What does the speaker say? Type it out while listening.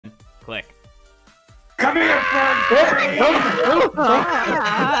click. Come here,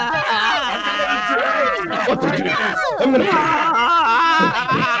 I'm gonna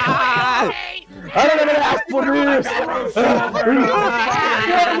I don't even ask for this! Get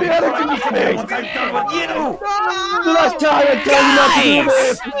me out of this place! The last time I tell you not to do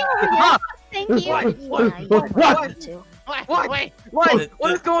this! Thank you. What? Yeah, you want to. What?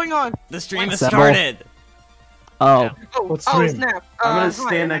 What is going on? The stream has Several. started. Oh. Oh, What's oh stream? snap. I'm gonna hi.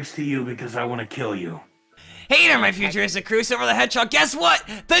 stand next to you because I want to kill you. Hey there, my futuristic crew, Silver the Hedgehog. Guess what?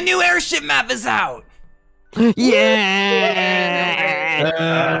 The new Airship map is out. Yeah! I don't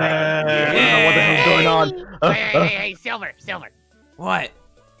know what the hell's going on. Hey, Silver. What?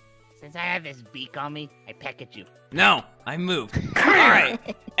 Since I have this beak on me, I peck at you. No, I moved.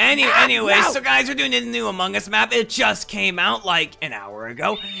 Alright. Anyway, so guys, we're doing a new Among Us map. It just came out like an hour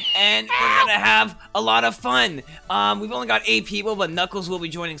ago. And we're gonna have a lot of fun. We've only got 8 people, but Knuckles will be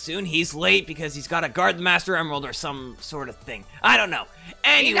joining soon. He's late because he's got to guard the Master Emerald or some sort of thing. I don't know. He's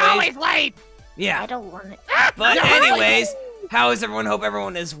Anyways, always late! yeah. I don't want it. But anyways, how is everyone? Hope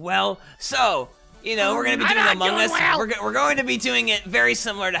everyone is well. So, you know, we're going to be I'm doing not Among doing Us. well. We're going to be doing it very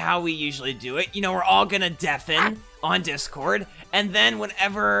similar to how we usually do it. You know, we're all going to deafen on Discord. And then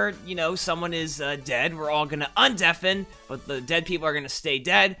whenever, you know, someone is dead, we're all going to undeafen. But the dead people are going to stay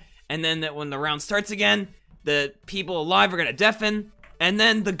dead. And then when the round starts again, the people alive are going to deafen. And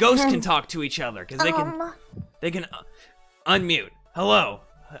then the ghosts can talk to each other. Because they can unmute. Hello.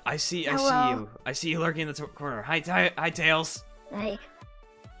 I see you. I see you lurking in the corner. Hi, Tails. Hey.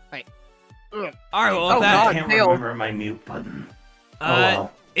 All right, well, Oh, that I can't remember my mute button.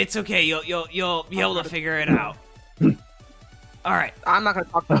 Well. it's okay. You'll be able to figure it out. All right. I'm not gonna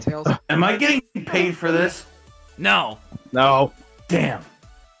talk to Tails. Am I getting paid for this? No. No. Damn.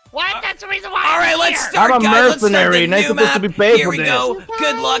 What? That's the reason why All I'm right, let's here. start, I'm a guys. Let's start mercenary, the and I'm new supposed to map. be paid Here for we this. go.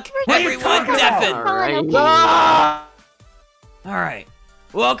 Good luck, What are you everyone. talking Deafen. about? Ah! All right.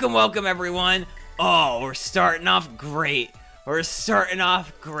 Welcome, everyone. Oh, we're starting off great.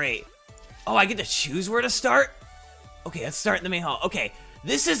 Oh, I get to choose where to start? Okay, let's start in the main hall. Okay,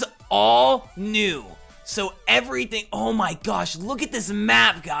 this is all new. So everything, oh my gosh, look at this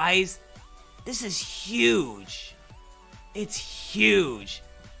map, guys. This is huge. It's huge.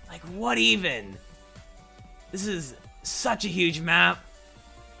 Like, what even? This is such a huge map.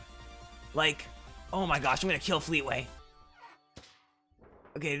 Like, oh my gosh, I'm gonna kill Fleetway.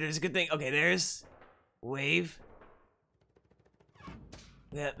 Okay, there's a good thing. Okay, there's wave.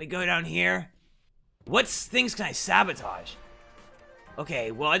 Let me go down here. What things can I sabotage?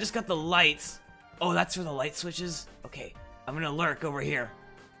 Okay, well, I just got the lights. Oh, that's for the light switches? Okay, I'm gonna lurk over here.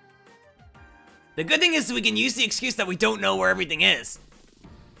 The good thing is that we can use the excuse that we don't know where everything is.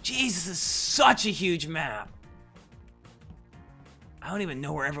 Jeez, this is such a huge map. I don't even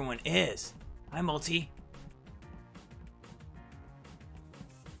know where everyone is. Hi, Multi.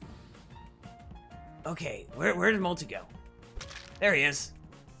 Okay, where did Multi go? There he is.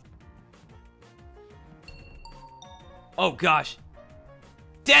 Oh gosh.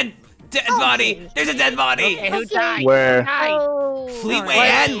 Dead body! There's a dead body! Okay, who died? Where? Oh. Fleetway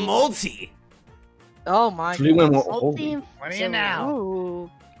and Multi. Oh my Fleetway god. won't- Multi- What do you know?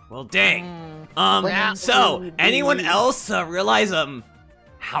 Ooh. Well, dang. Yeah. So, anyone else realize,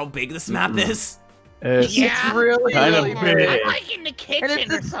 how big this map is? It's Yeah. Really, kind of really big. big. I'm like in the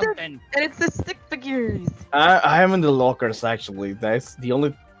kitchen or something. And it's the stick figures. I am in the lockers, actually. That's the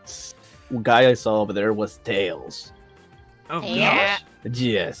only guy I saw over there was Tails. Oh, Yeah. gosh.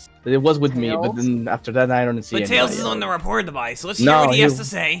 Yes. It was with me, but Tails? then after that, I don't see But anybody Tails is else. on the report device, so let's hear No, what he he- has to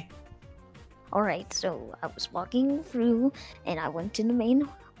say. Alright, so I was walking through and I went to the main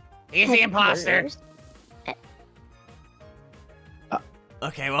He's the imposter. headquarters.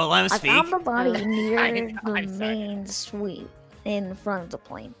 Okay, well, let him I speak. found the body I near know, the I'm sorry. main suite in front of the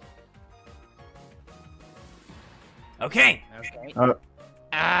plane. Okay. Okay.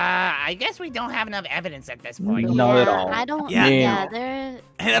 I guess we don't have enough evidence at this point. Not at all. I don't. Yeah. Yeah, there.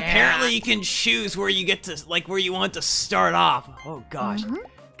 And apparently you can choose where you get to, like, where you want to start off. Oh, gosh. Mhm.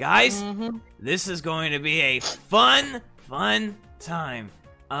 Guys, Mm-hmm. this is going to be a fun time.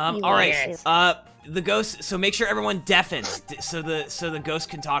 All right. Yes. The ghosts. So make sure everyone deafens, so the ghosts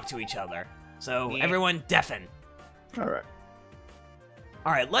can talk to each other. So Yeah. everyone deafen. All right.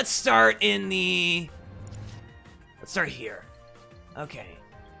 All right. Let's start in the. Let's start here. Okay.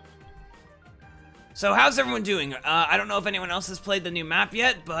 So how's everyone doing? I don't know if anyone else has played the new map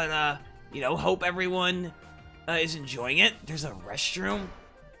yet, but you know, hope everyone is enjoying it. There's a restroom.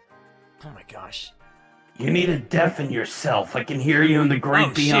 Oh my gosh. You need to deafen yourself. I can hear you in the great Oh,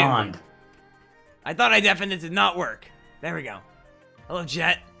 shoot. beyond. I thought I deafened, it did not work. There we go. Hello,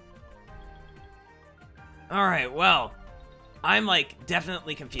 Jet. Alright, well, I'm, like,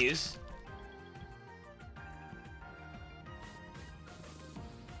 definitely confused.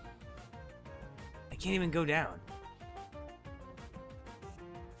 I can't even go down.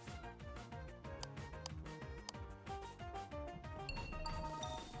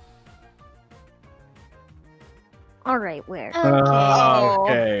 All right, where?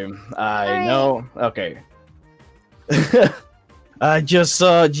 Okay, I know. Okay. I just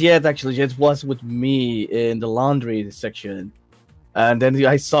saw Jet, actually. Jet was with me in the laundry section. And then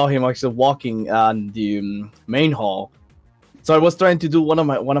I saw him actually walking on the main hall. So I was trying to do one of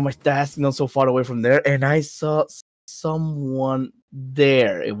my tasks, not so far away from there, and I saw someone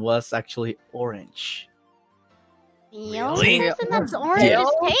there. It was actually orange. The Really? only person that's orange Yeah. is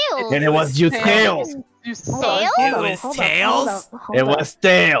Tails. And it was just Tails. You Tails? suck. It was Tails? It was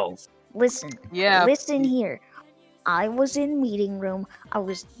Tails. Listen, Yeah. listen here. I was in meeting room. I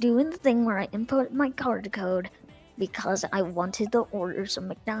was doing the thing where I input my card code because I wanted to order some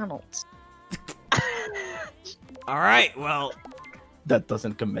McDonald's. Alright, well, That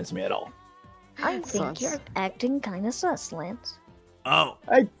doesn't convince me at all. I think Sus. you're acting kind of sus, Lance. oh.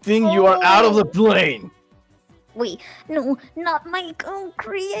 I think you are out of the plane. Wait, no, not my own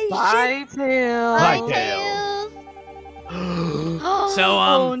creation. Bye, Tails. Bye, Tails. So,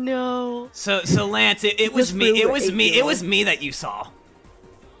 Oh no. So Lance, it was Just me. It ruined was it, me. It Tails. was me that you saw.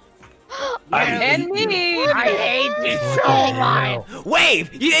 And me. I hate you so much.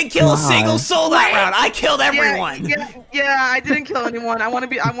 Wave! You didn't kill a single soul that round. I killed everyone. Yeah, I didn't kill anyone. I want to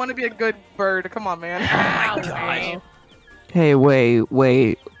be a good bird. Come on, man. Oh my gosh. Hey, wait a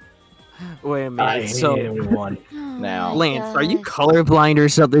minute. I hate everyone now. Lance, are you colorblind or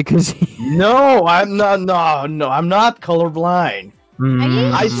something? Cause No, I'm not. No, I'm not colorblind.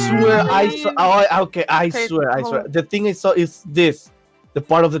 you I sure? swear, I saw. Oh, okay, I Okay, swear. hold on. The thing I saw is this. The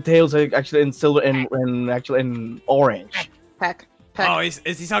part of the tails are actually in silver and actually in orange. Peck. Oh, is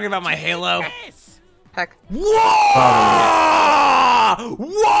he talking about my halo? Peck. Whoa!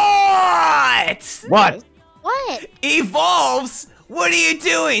 What? What? What? Evolves? What are you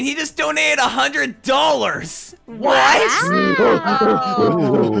doing? He just donated $100. What?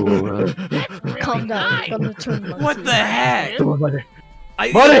 Calm down. Gonna turn my What the heck? Come on, buddy.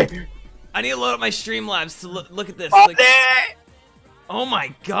 I Buddy! need to load up my Streamlabs to look at this. Buddy! Like, oh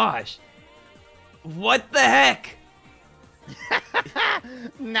my gosh. What the heck?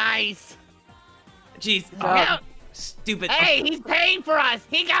 Nice. Jeez. Yeah. Stupid. Hey, he's paying for us.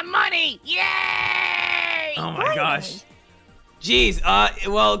 He got money. Yay! Oh my gosh. Jeez,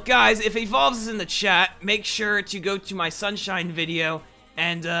 well, guys, if Evolves is in the chat, make sure to go to my Sunshine video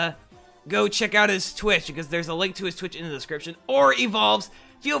and, go check out his Twitch, because there's a link to his Twitch in the description. Or Evolves,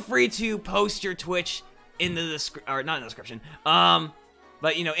 feel free to post your Twitch in the description, or not in the description,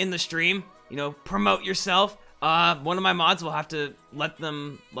 but, you know, in the stream, you know, promote yourself. One of my mods will have to let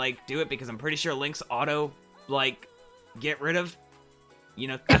them, like, do it, because I'm pretty sure links auto, like, get rid of. You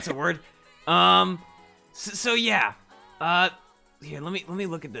know, that's a word. So yeah. Here, let me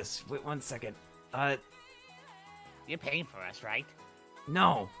look at this. Wait 1 second. You're paying for us, right?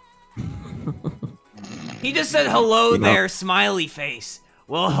 No. He just said hello there, smiley face.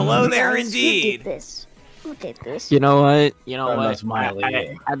 Well, hello there Guys, indeed. Look at this. Look at this. you know what? You know I'm what? not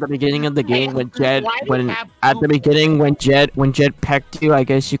smiling. At the beginning of the game, when Jed, Why do you have at the beginning when Jed pecked you, I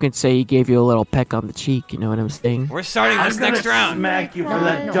guess you could say he gave you a little peck on the cheek. You know what I'm saying? We're starting this next round. Smack you for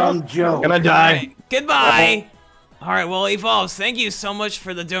that dumb joke. Gonna All die. right, goodbye. All right, well, Evolves, thank you so much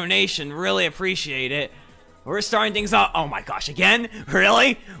for the donation. Really appreciate it. We're starting things off. Oh my gosh, again?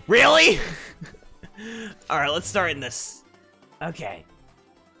 Really? Really? All right, let's start in this. Okay.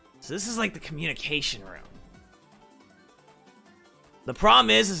 So this is like the communication room. The problem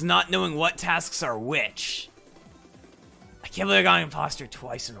is not knowing what tasks are which. I can't believe I got an imposter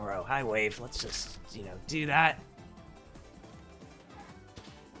twice in a row. Hi, Wave. Let's just, you know, do that.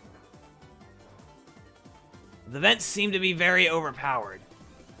 The vents seem to be very overpowered.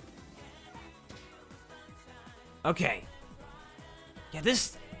 Okay. Yeah,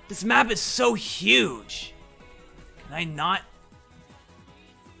 this map is so huge. Can I not?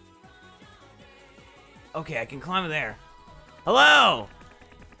 Okay, I can climb there. Hello!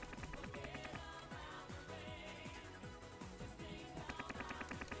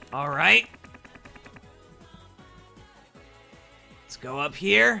 Alright. Let's go up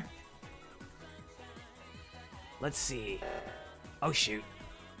here. Let's see. Oh shoot.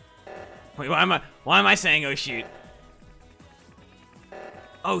 Wait, why am I saying oh shoot?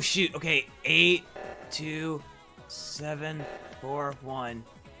 Oh shoot, okay. 8, 2, 7, 4, 1.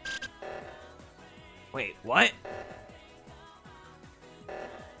 Wait, what?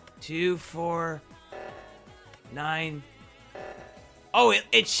 2, 4, 9. Oh,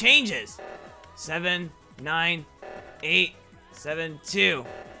 it changes. 7, 9, 8, 7, 2.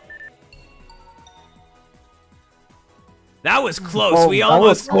 That was close. Oh, we that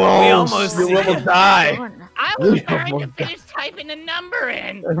almost, was close. we almost, We almost die. Darn. I was trying to finish typing the number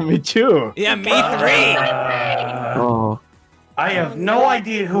in. Me too. yeah, me 3. Oh. I have no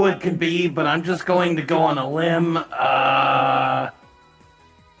idea who it could be, but I'm just going to go on a limb.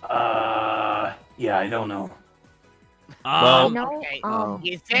 Yeah, I don't know. No, Okay. um,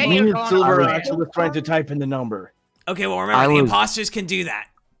 You say Me you're and going Silver on a actually was trying to type in the number. okay, well, remember, I the was- imposters can do that.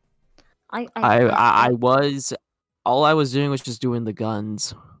 I was. All I was doing was just doing the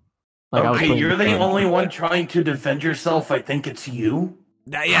guns. Like, I was Okay, putting you're the guns. only one trying to defend yourself. I think it's you.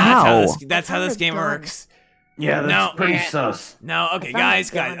 How? That's how this game Kinda done. works. Yeah, that's No, pretty yeah. sus. No, okay, found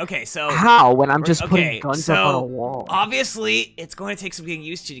guys, it done. okay, so How? When I'm just Okay, putting guns up on a so, wall. obviously, it's going to take some getting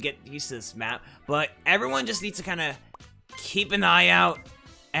used to get used to this map, but everyone just needs to kind of keep an eye out,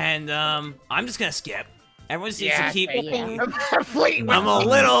 and I'm just gonna skip. Everyone just needs to keep. Fleet. I'm a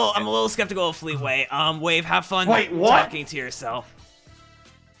little skeptical of Fleetway. Wave, have fun Wait, what? talking to yourself.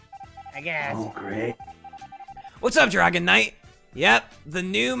 I guess. Oh, great. What's up, Dragon Knight? Yep, the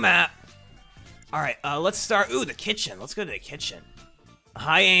new map. All right, let's start. Ooh, the kitchen. Let's go to the kitchen.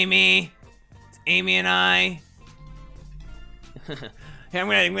 Hi, Amy. It's Amy and I. Hey, I'm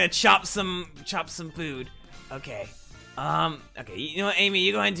gonna chop some food. Okay. Okay. You know what, Amy?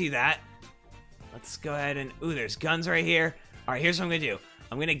 You go ahead and do that. Let's go ahead and. Ooh, there's guns right here. All right, here's what I'm gonna do.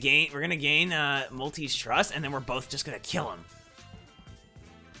 We're gonna gain Multi's trust, and then we're both just gonna kill him.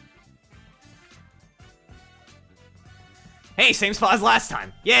 Hey, same spot as last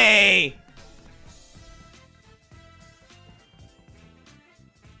time. Yay!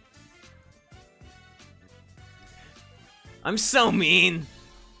 I'm so mean.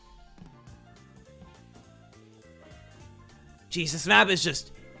 Jeez, this map is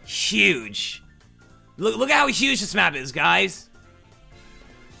just huge. Look how huge this map is, guys.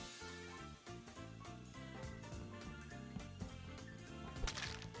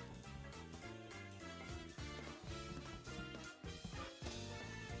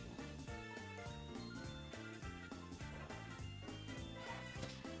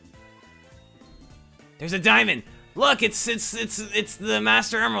 There's a diamond. Look, it's the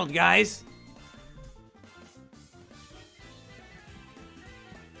Master Emerald, guys.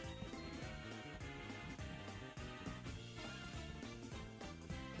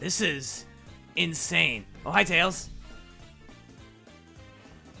 This is insane. Oh, hi, Tails.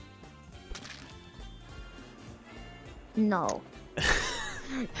 no.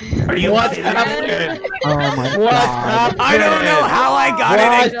 Are you What kidding? happened? Oh my What god. I don't know how I got it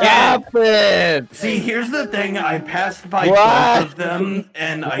What again. happened? See, here's the thing. I passed by What? both of them,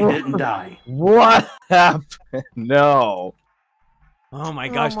 and I didn't die. What happened? No. Oh my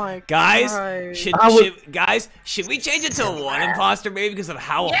gosh, my guys! Christ. Should we change it to one imposter maybe because of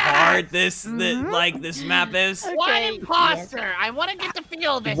how hard this map is? One Okay, imposter. I want to get the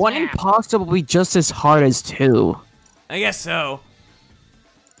feel of this One map. imposter will be just as hard as two. I guess so.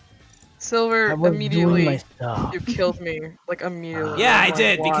 Silver, I was doing immediately, my stuff. you killed me. Like, immediately. Yeah, I'm I like,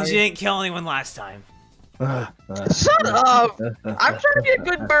 did why? because you didn't kill anyone last time. Shut up! I'm trying to be a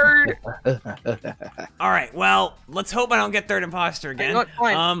good bird. All right, well, let's hope I don't get third imposter again. You know what,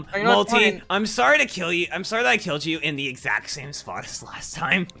 fine. You know what, Multi, fine. I'm sorry to kill you. I'm sorry that I killed you in the exact same spot as last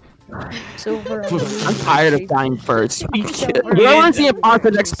time. Silver. I'm tired of dying first. Silver. Whoever's the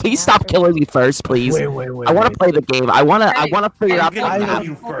imposter next, please stop killing me first, please. Wait. I want to play the game. I want to figure out the I'm gonna map. kill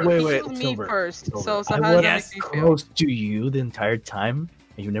you first. Wait, You wait, killed me Silver. first. Silver. So I how was does Yes. that make you feel? close to you the entire time,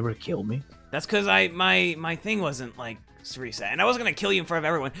 and you never killed me. That's because my thing wasn't like reset, and I wasn't gonna kill you in front of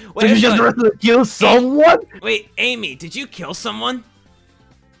everyone. Did Wait, you just wait, rather kill someone? wait, Amy, did you kill someone?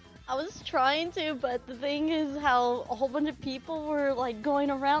 I was trying to, but the thing is how a whole bunch of people were like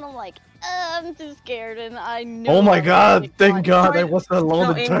going around. I'm like, I'm too scared, and I know. Oh my I was god, gonna get thank caught. god I wasn't alone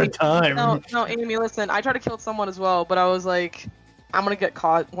No, the entire Amy, time. No, Amy, listen. I tried to kill someone as well, but I was like, I'm gonna get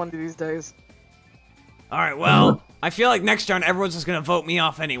caught one of these days. All right, well, I feel like next turn everyone's just gonna vote me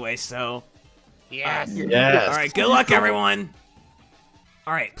off anyway. So, Yes. Yes. all right, good luck, everyone.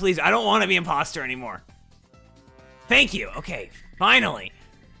 All right, please, I don't want to be imposter anymore. Thank you. Okay, finally,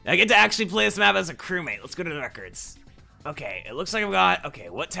 I get to actually play this map as a crewmate. Let's go to the records. Okay, it looks like I've got. Okay,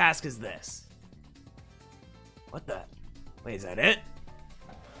 what task is this? What the? Wait, is that it?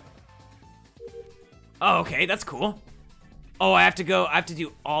 Oh, okay, that's cool. Oh, I have to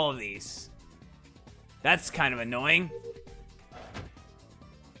do all of these. That's kind of annoying.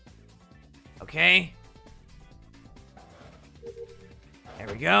 Okay. There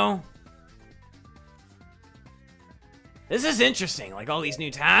we go. This is interesting, like all these new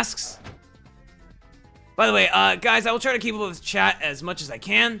tasks. By the way, guys, I will try to keep up with chat as much as I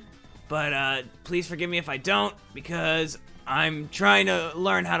can, but please forgive me if I don't, because I'm trying to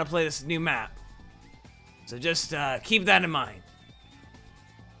learn how to play this new map. So just keep that in mind.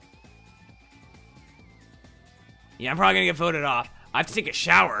 Yeah, I'm probably gonna get voted off. I have to take a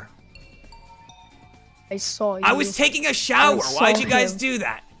shower. I saw you. I was taking a shower. Why'd you guys do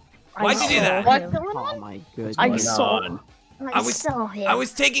that? Why'd you do that? What's going Oh on? my goodness. I saw him. I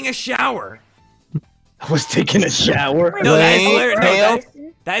was taking a shower. I was taking a shower. No, that is Wait, literally, Tails.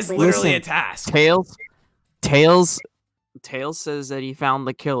 that is literally a Listen, task. Tails says that he found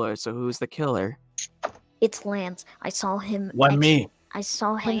the killer. So who's the killer? It's Lance. I saw him. Why me? I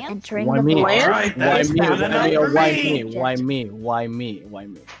saw him Lance? entering Why the me? vault. Alright, Why that's me? good enough for Why me. me? Why me? Why me? Why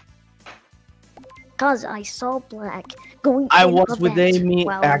me? Cause I saw Black going. I in was a with vent Amy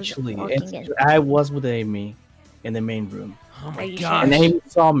while I was actually. walking in. I was with Amy in the main room, Oh Are my you gosh. and Amy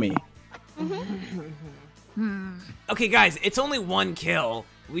saw me. Hmm. Okay, guys, it's only one kill.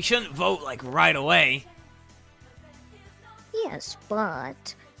 We shouldn't vote like right away. Yes,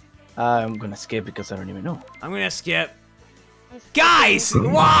 but I'm gonna skip because I don't even know. I'm gonna skip. Guys,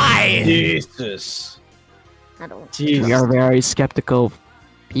 why? Jesus. I don't. Jesus. We are very skeptical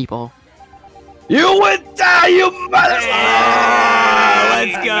people. You would die, you mother.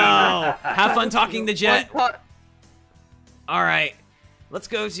 Let's go. Have fun talking to Jet. All right, let's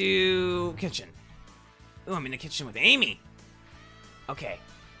go to kitchen. Ooh, I'm in the kitchen with Amy. Okay,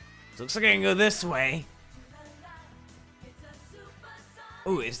 so looks like I can go this way.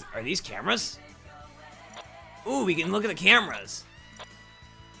 Ooh, are these cameras? Ooh, we can look at the cameras.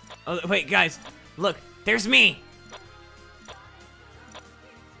 Oh, wait, guys, look, there's me.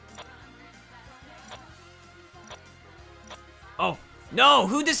 Oh, no,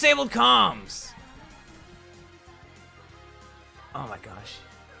 who disabled comms? Oh my gosh.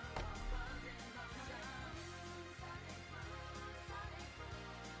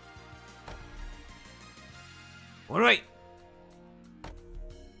 What do I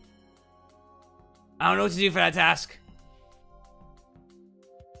don't know what to do for that task.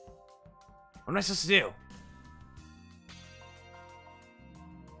 What am I supposed to do?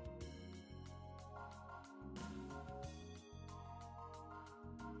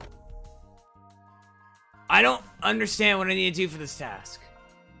 I don't understand what I need to do for this task.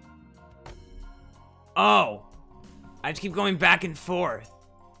 Oh. I have to keep going back and forth.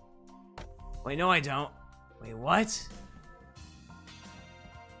 Wait, no I don't. Wait, what?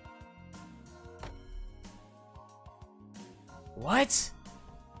 What?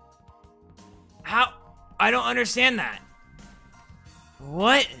 How? I don't understand that.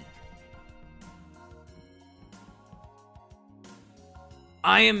 What?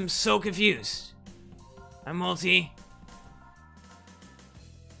 I am so confused. I'm multi.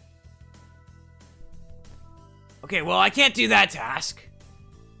 Okay, well, I can't do that task.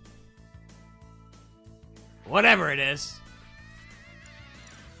 Whatever it is.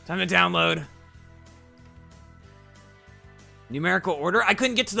 Time to download. Numerical order? I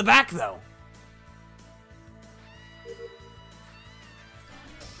couldn't get to the back, though.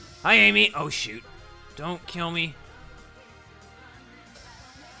 Hi, Amy. Oh, shoot. Don't kill me.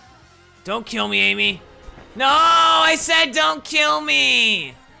 Don't kill me, Amy. No, I said don't kill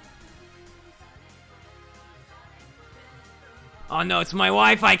me. Oh, no, it's my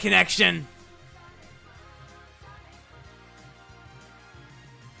Wi-Fi connection.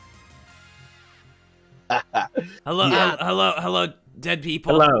 Hello, dead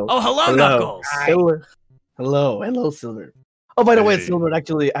people. Hello. Oh, hello, Knuckles. Silver. Hello, Silver. Oh, by the way, Silver,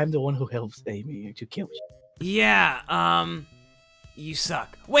 actually, I'm the one who helps Amy to kill you. Yeah, you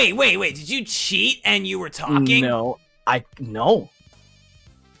suck. Wait, did you cheat and you were talking? No, no.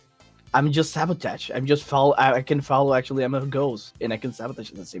 I'm just sabotage. I'm just follow. I can follow. Actually, I'm a ghost, and I can sabotage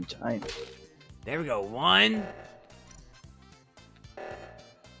at the same time. There we go. 1.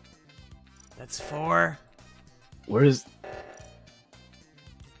 That's 4. Where is?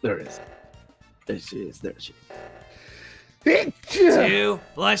 There it is. There she is. There she is. 2.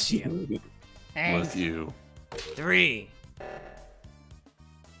 Bless you. With you. 3.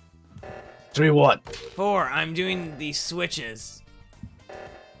 3 what? 4. I'm doing the switches.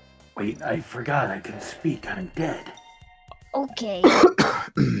 Wait, I forgot I can speak. I'm dead. Okay.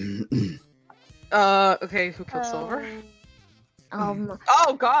 Okay, who killed Silver?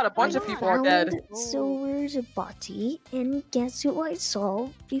 Oh god, a bunch of people are dead. found Silver's body, and guess who I saw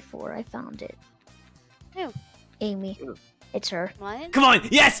before I found it? Who? Amy. It's her. What? Come on,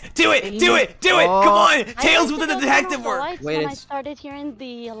 yes, do it, do it, do it. Come on, Tails with the detective work. When I started hearing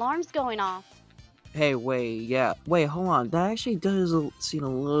the alarms going off. Hey, wait, yeah. Wait, hold on. That actually does seem a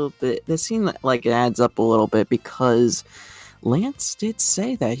little bit... That seems like it adds up a little bit because Lance did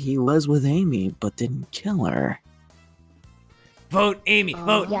say that he was with Amy, but didn't kill her. Vote Amy,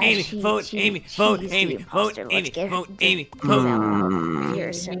 vote Yeah, Amy, vote she- Amy, vote she's the Amy, vote imposter. Let's Amy, get vote her- Amy, get vote. that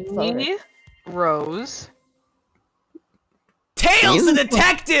Pearson voted. Me, Rose. Tails the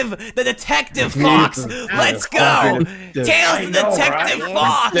detective! The detective fox! Let's go! Tails the I know, detective right?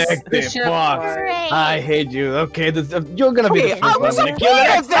 fox! Detective Bishop. Fox. Great. I hate you. Okay, you're gonna be the Hey, I first was one a to kill part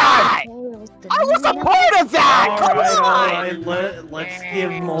it. of that! I was a part of that! All right. Let's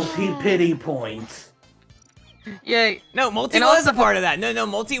give multi pity points. Yay. No, Multi And was also- a part of that. No,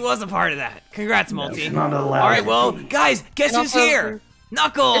 Multi was a part of that. Congrats, Multi. It's not allowed. Alright, well, to be. guys, guess And who's also- here?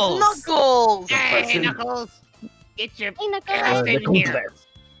 Knuckles! It's Knuckles! Hey, Question. Knuckles. Get your Hey, Knuckles. ass in here.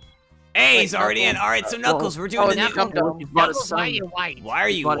 Hey, he's already in. Alright, so Knuckles, we're doing Oh, the new... Knuckles. He's brought his Knuckles, why are son. you white? Why are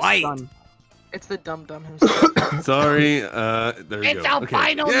you Brought his white? son. It's the dum-dum himself. Sorry, there we It's go.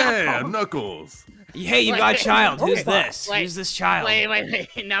 albino okay. Yeah, Knuckles. Knuckles. Hey, you got a child. Who's this? Wait. Who's this child?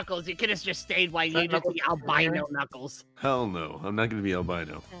 Wait, Knuckles, you could have just stayed white. You just be albino Knuckles. Hell no, I'm not gonna be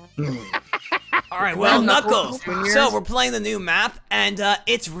albino. Alright, well, Knuckles Knuckles. Jr. So, we're playing the new map, and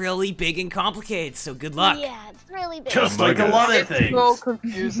it's really big and complicated, so good luck. Yeah, it's really big. Just like a lot of It's things. so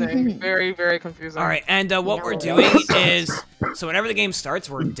confusing. Very, very confusing. Alright, and what we're doing is, so whenever the game starts,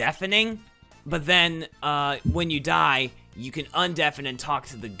 we're deafening, but then when you die, you can undeafen and talk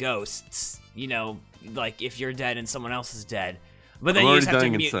to the ghosts, you know, like if you're dead and someone else is dead. But then I'm you already just have to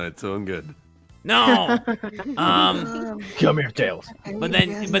dying mute. inside, so I'm good. No! Come here, Tails. But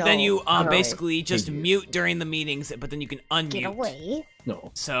then you No. basically just mute during the meetings, but then you can unmute. Get away. No.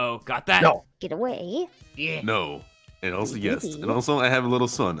 So, got that? No. Get away. Yeah. No. And also yes. Maybe. And also I have a little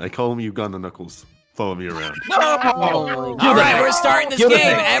son. I call him Uganda Knuckles. Follow me around. Oh, Alright, we're starting this Kill the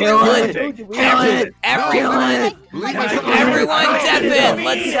game. thing. Everyone! Kill the thing. Everyone step in.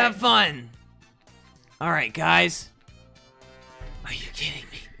 Let's have fun. Alright, guys. Are you kidding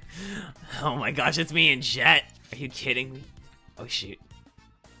me? Oh my gosh, it's me and Jet. Are you kidding me? Oh shoot.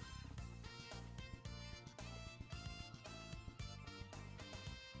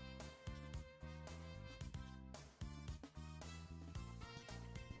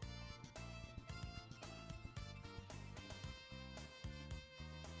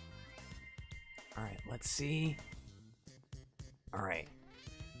 Alright, let's see. Alright.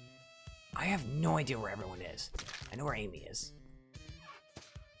 I have no idea where everyone is. I know where Amy is.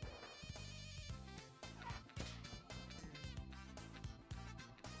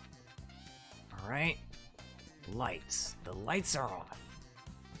 Alright. Lights. The lights are off.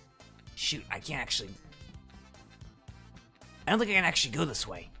 Shoot, I can't actually... I don't think I can actually go this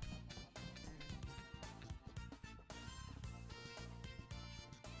way.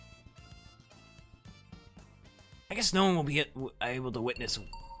 I guess no one will be able to witness...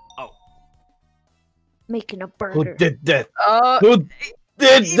 Oh. Making a Who burger. did that? Uh, Who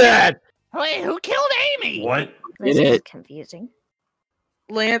did that? Wait, who killed Amy? What? This Did is it. confusing.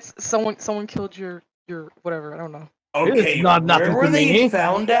 Lance, someone killed your whatever. I don't know. Okay, It's not nothing where were to they me.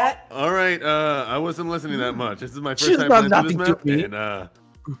 found at? Alright, I wasn't listening that much. This is my first She's time not playing through nothing this to map, me. and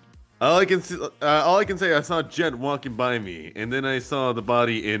all I can say, I saw Jet walking by me, and then I saw the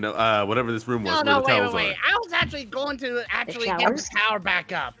body in whatever this room was, No, where the wait. towels I was actually going to get the showers? tower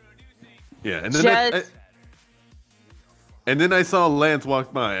back up. are. Yeah, and then Jet. and then I saw Lance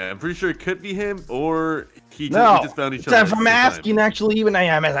walk by. I'm pretty sure it could be him, or we No. just found each It's other. time at the from same time. asking, actually, even I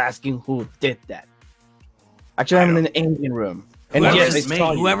am asking who did that. Actually, I'm in an Indian room. And Whoever's, yes, I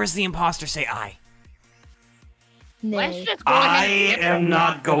saw you. whoever's the imposter, say I. Let's Nay. just go I ahead. and skip am it.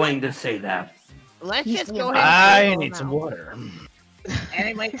 not going to say that. Let's He's just the go imposter. ahead. I Oh, need no. some water.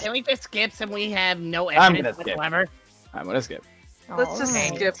 Anyway, can we just skip so we have no I'm evidence gonna skip. whatsoever? I'm gonna skip. Let's just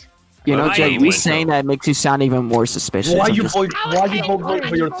Alright. skip. You know, I Jet, am you with saying that makes you sound even more suspicious. Why I'm you just- vote? Why you vote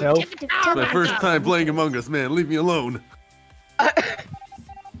for yourself? It's my first time playing Among Us, man. Leave me alone.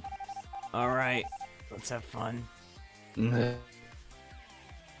 Alright, let's have fun.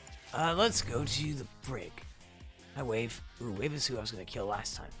 Let's go to the brig. Hi, Wave. Ooh, Wave is who I was gonna kill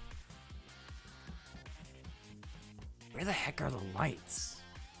last time. Where the heck are the lights?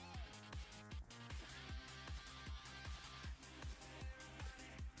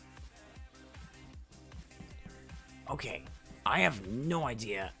 Okay, I have no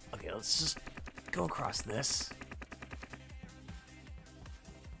idea. Okay, let's just go across this.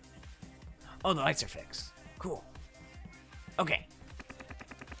 Oh, the lights are fixed. Cool. Okay.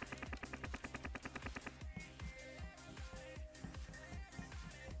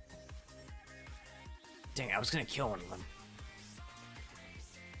 Dang, I was gonna kill one of them.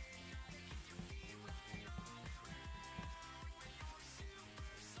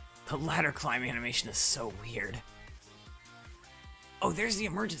 The ladder climb animation is so weird. Oh, there's the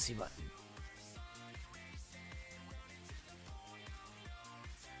emergency button.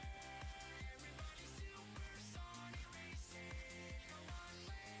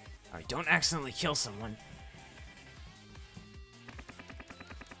 Alright, don't accidentally kill someone.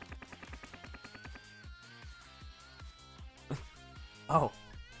 Oh.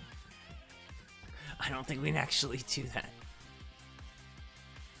 I don't think we can actually do that.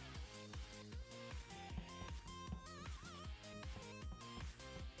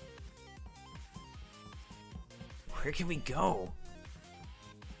 Where can we go?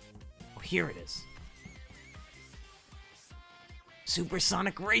 Oh, here it is.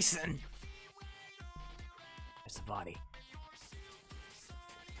 Supersonic racing. There's the body.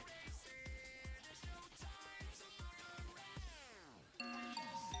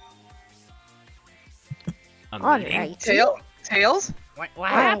 Alright. Tails? What I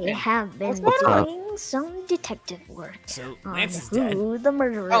happened? have been What's up? doing some detective work So, on Lance is dead. who the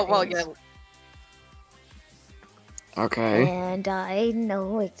murderer Oh, well, is. yeah. Okay. And I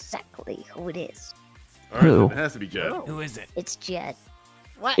know exactly who it is. All right, Who? then it has to be Jet. Who is it? It's Jet.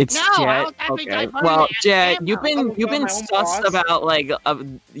 What? It's no, Jet. how is that Okay. because Well, Ferdinand Jet, Ammo? you've been my own sussed boss. about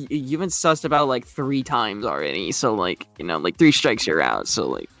you've been sussed about like 3 times already. So like 3 strikes you're out. So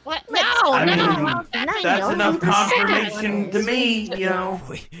like What? No, I no, mean, how's that I That's know enough who the second confirmation one to is. me, you know.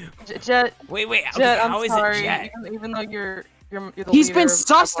 Wait, Jet, wait, okay, Jet, I'm how is sorry. it Jet? Even though you're the he's leader been of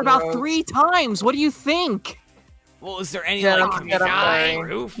sussed Purple about Road. 3 times. What do you think? Well, is there any, Jet, like, I'm Jet, I'm communication sorry.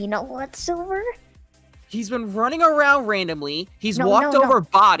 proof? You know what, Silver? He's been running around randomly. He's No, walked no, no. over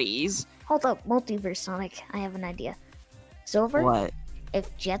bodies. Hold up, Multiverse Sonic. I have an idea. Silver, What?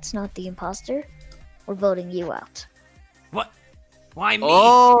 if Jet's not the imposter, we're voting you out. What? Why me?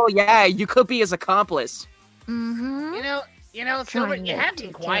 Oh yeah, you could be his accomplice. Mm-hmm. You know, Silver, Trying you have to be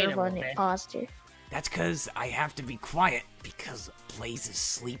take quiet care a of little an bit. imposter. That's because I have to be quiet because Blaze is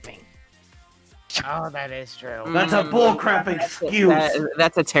sleeping. Oh, that is true. That's a bullcrap excuse.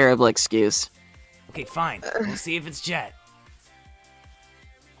 That's a terrible excuse. Okay, fine. We'll see if it's Jet.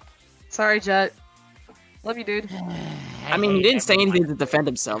 Sorry, Jet. Love you, dude. I mean, he didn't say anything to defend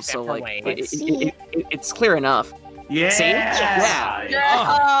himself, so Except for like, Wade. it's clear enough. Yeah. See? Yeah.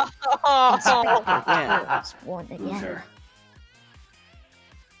 Yeah. Yeah. That's one again. Loser.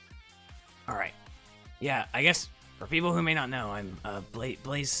 Alright. Yeah, I guess for people who may not know, I'm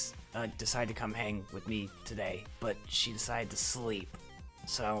Blaze decided to come hang with me today, but she decided to sleep.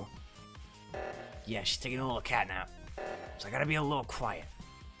 So yeah, she's taking a little cat nap. So I gotta be a little quiet.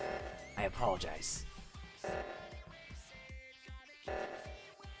 I apologize.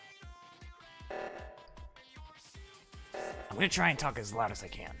 I'm gonna try and talk as loud as I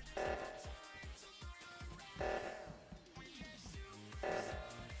can.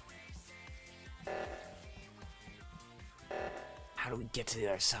 How do we get to the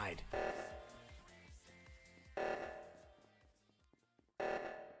other side?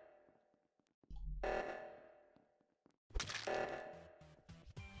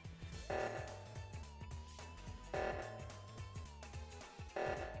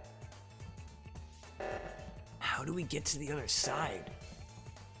 How do we get to the other side?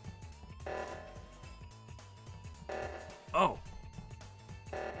 Oh.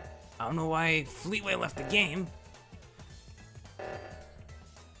 I don't know why Fleetway left the game.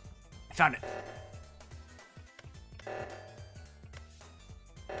 I found it.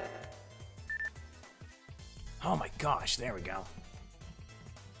 Oh my gosh, there we go.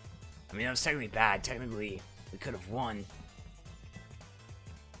 I mean, that was technically bad. Technically, we could have won.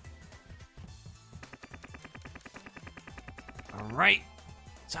 Alright.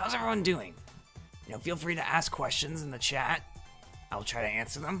 So how's everyone doing? You know, feel free to ask questions in the chat. I'll try to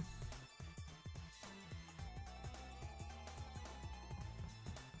answer them.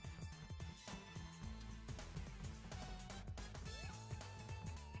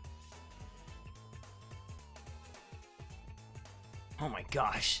 Oh my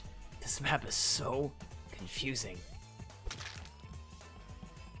gosh, this map is so confusing.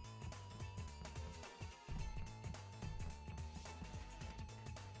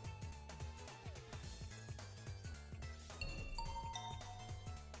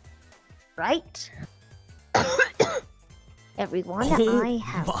 Right? Everyone, Oh I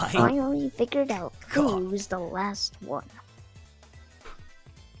have my- finally figured out God. who's the last one.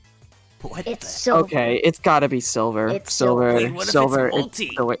 What It's the? Silver. Okay, it's gotta be Silver. It's Silver. Wait, what if it's Silver.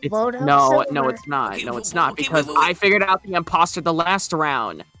 multi? Silver. It's, Vote out no, Silver. no, it's not. Okay, No, it's okay, not okay, because wait, wait, I figured out the imposter the last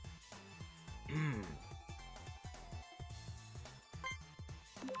round. Hmm.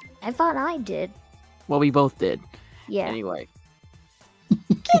 I thought I did. Well, we both did. Yeah. Anyway.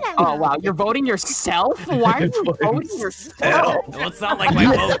 Oh wow, you're voting yourself? Why are you voting yourself? Well, it's not like my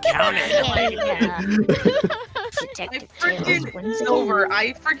vote counted. Detective Tails Freaking wins Silver, again.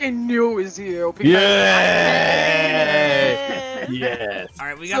 I freaking knew it was you. Because Yeah. Yes. All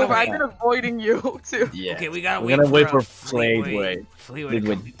right, we gotta Silver, I've wait. been avoiding you too. Yeah. Okay, we gotta We're gonna wait for Fleetway. Fleetway. to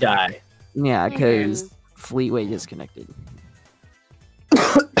come Fleetway die. Yeah, because Fleetway disconnected.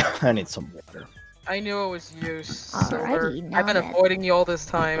 I need some water. I knew it was you, Silver. Alrighty, now I've been then. avoiding you all this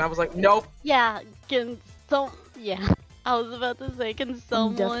time. I was like, nope. Yeah, yeah. I was about to say, can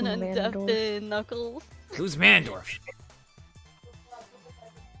someone Mandorf. undeafen Knuckles? Who's Mandorf?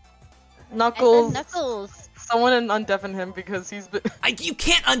 Knuckles. Knuckles. Someone undeafen him because he's been. You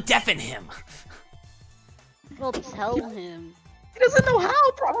can't undeafen him. Well, tell him. He doesn't know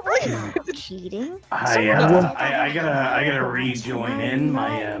how, probably. Cheating? I gotta rejoin in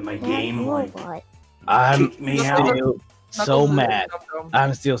my game. Like, Robot. I'm kick me out. still so Knuckles is mad. dumb-dumb.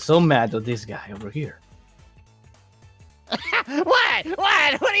 I'm still so mad at this guy over here. What?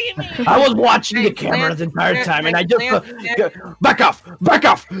 What? What do you mean? I was watching the Hey, camera Lance, the entire Lance, time, and I Lance, just Lance, back off, back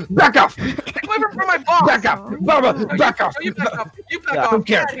off, back off, Get away from my boss. back off, back off. You back up. You back Yeah, I off. don't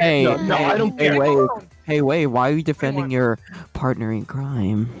care. Hey, No, I don't hey, care. wait. Hey, wait, why are you defending your partner in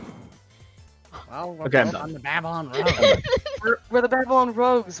crime? Well, we're Okay, I'm both done. on the Babylon Road. We're the Babylon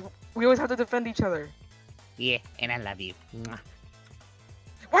Rogues. We always have to defend each other. Yeah, and I love you. Mwah.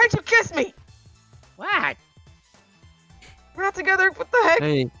 Why'd you kiss me? What? We're not together. What the heck?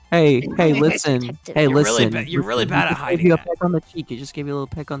 Hey, listen. Detective. Hey, You're really listen. ba- you're really bad at He just hiding gave you a that. peck on the cheek. He just gave you a little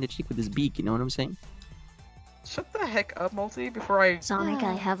peck on the cheek with his beak. You know what I'm saying? Shut the heck up, Multi, before I. Sonic,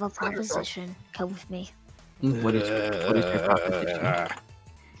 I have a proposition. Come with me. What is your proposition?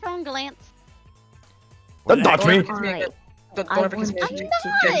 Strong glance. Don't touch me. Alright. Don't I ever kiss want me. you I'm to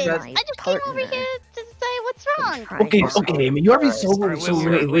not. be I my I just came over partner. here to say what's wrong. Try Okay, this okay, out. Amy, you are being so Alright,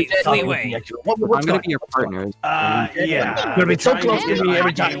 wait, Fleetway. What's I'm gonna going be your partner. yeah. You're gonna be so trying close get to me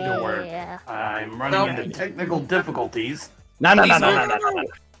every my time. game to work. Yeah. I'm running into technical difficulties. No.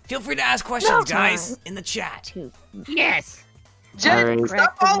 Feel free to ask questions, No guys, time. in the chat. Two. Yes. Jen, Alright.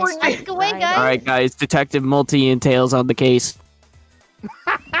 stop following me. Ask away, guys. Alright, guys. Detective Multi and Tails on the case.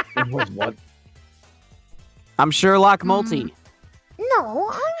 What? I'm Sherlock Multi. No,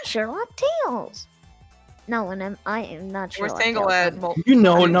 I'm Sherlock Tails. No, and I am not Where's Sherlock Tangle Tails. at? Multi? You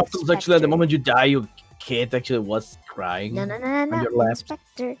know, I'm Knuckles actually at the Inspector. moment you die, your kid actually was crying. No, On your left.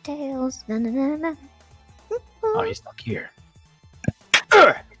 Inspector Tails. No. Oh, he's stuck here.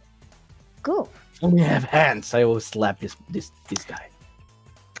 Go. Only have hands. I always slap this guy.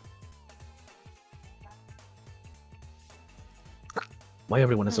 Why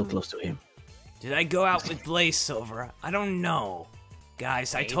everyone is so close to him? Did I go out with Blaze, Silver? I don't know.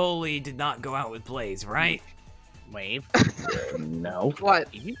 Guys, I Wait. totally did not go out with Blaze, right? Wave. No.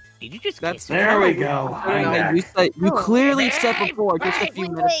 What? Did you just That's kiss me? There we go. No, I'm Hey, back. you Oh. clearly said Hey, before, just a hey, few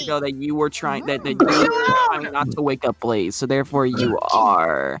wait, minutes wait. ago, that you were trying that you were trying not to wake up Blaze, so therefore you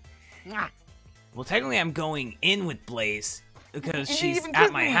are. Mwah. Well, technically, I'm going in with Blaze because You didn't she's even at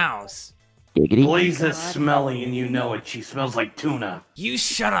kiss my me. house. Giggity. Blaze is smelly, and you know it. She smells like tuna. You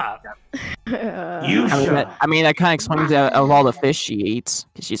shut up. You I mean, that kind of explains of all the fish she eats,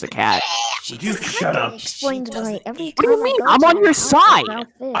 because she's a cat. You shut up. Explains She why doesn't every eat- time What do you I mean? go I'm to on her your house, side. I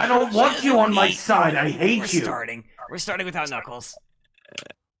fish. I don't want you on my Eat. side. I hate We're you. starting. We're starting without Knuckles.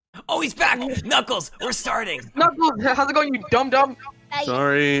 Oh, he's back! Knuckles, we're starting. Knuckles, how's it going, you dumb dumb? Hey,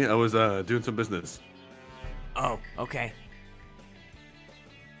 Sorry, I was doing some business. Oh, okay.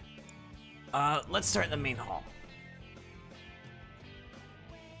 Let's start in the main hall.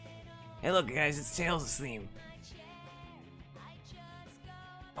 Hey, look, guys, it's Tails' theme.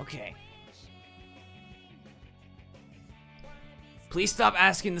 Okay. Please stop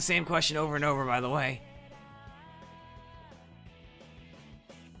asking the same question over and over, by the way.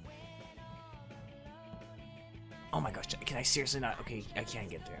 Oh my gosh, can I seriously not? Okay, I can't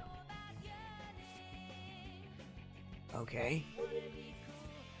get through. Okay.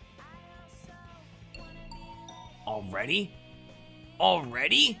 Already?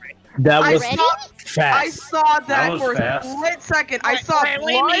 Already? That I was saw, I fast. saw that was for a fast. split second. I saw Wait, what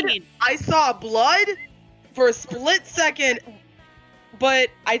do you blood. mean? I saw blood for a split second, but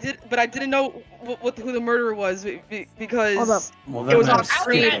I didn't know who the murderer was because Hold up. Well, it was then off that's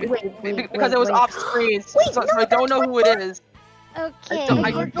screen. stupid. Because it was off screen, so I don't know who it is. okay. don't-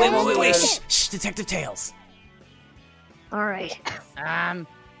 I- we're wait, going Wait, in. shh, Detective Tails. Alright.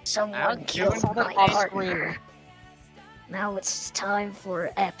 Someone Okay. killed Saw that my off partner. Now it's time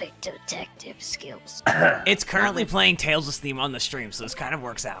for epic detective skills. It's currently playing Tails' theme on the stream, so this kind of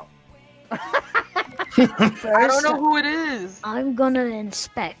works out. I don't know who it is. I'm gonna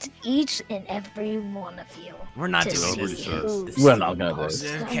inspect each and every one of you. We're not to doing see this. who's We're not gonna do this.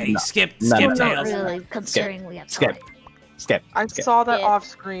 Okay, No. skip No, Well, no, not Tails. really, considering we have Skip. time. Skip. I Skip. saw that Yeah. off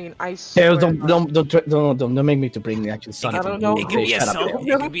screen. I swear. Tails, don't make me to bring the actual son. I don't know It could be a Shut up, self.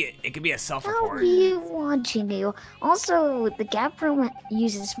 Tails. It could be a I'll self-report. be watching you. Also, the gap room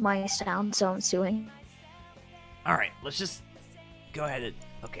uses my sound, so I'm suing. All right, let's just go ahead and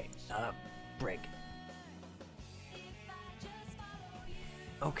okay. Break.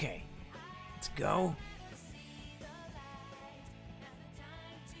 Okay, let's go.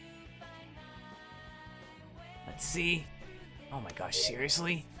 Let's see. Oh my gosh,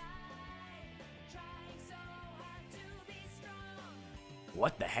 seriously?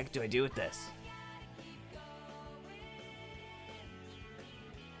 What the heck do I do with this?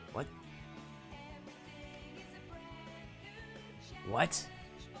 What? What?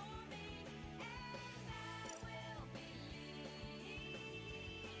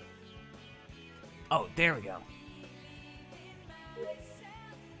 Oh, there we go.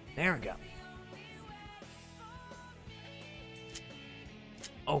 There we go.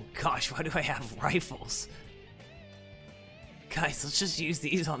 Oh gosh, why do I have rifles? Guys, let's just use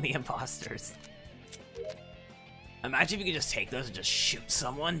these on the imposters. Imagine if you could just take those and just shoot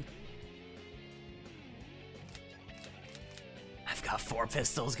someone. I've got 4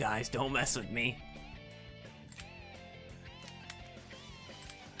 pistols, guys. Don't mess with me.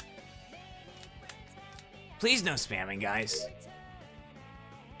 Please no spamming, guys.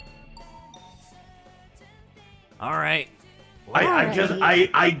 Alright.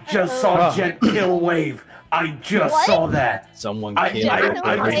 I just saw Jet kill Wave. I just What? saw that. Someone I killed.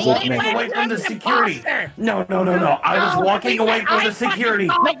 was walking away from the security. No. I was walking away from the security.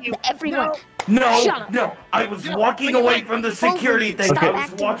 Everyone, No, Shut up. no. I was walking away from the security thing. stop I was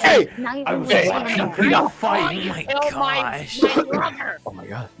acting watching. like now you I was really watching wanna people hurt. fight. Oh my gosh. Oh my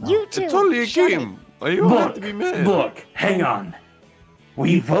god. No. You two. It's only a shut it. game. Why you all have Look, to be mad? look. Hang on.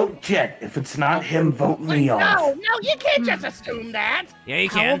 We vote Jet. If it's not him, vote me No, off. no, you can't just assume that. Yeah, you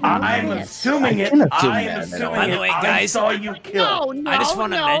How can. about- I'm Yes. assuming I it. can assume I'm that, assuming By the it. way, I guys- saw you kill. No, I just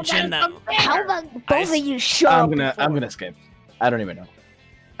wanna no, mention that's that- unfair. How about both I- of you shut I'm up? gonna before- skip. I don't even know.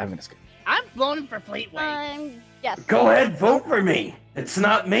 I'm gonna skip. I'm voting for Fleetway. Yes. Go ahead, vote for me. It's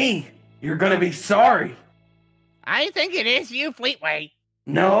not me. You're gonna be sorry. I think it is you, Fleetway.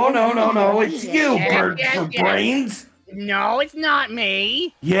 No. It's you, Yes, bird yes, for yes. brains. No, it's not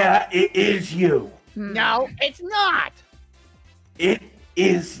me. Yeah, it is you. Hmm. No, it's not. It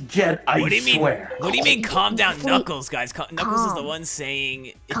is Jet, I What do you mean? swear. What do you mean? Calm down, Wait. Knuckles, guys. Knuckles is the Calm. one saying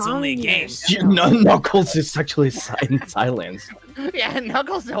it's Calm only a game. yourself. No, Knuckles is actually in silence. Yeah,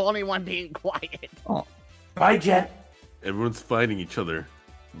 Knuckles the only one being quiet. Bye, Jet. Everyone's fighting each other.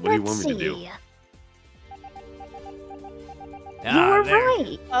 What do you want me to do? see. You Ah, were there.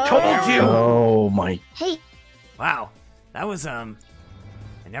 right. Told you. Oh my. Hey, Wow, that was I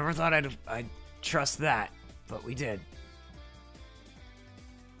never thought I'd trust that, but we did.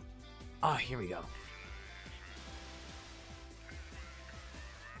 Oh, here we go.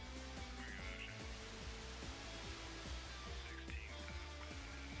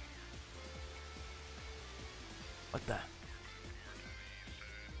 What the?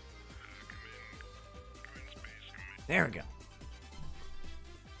 There we go.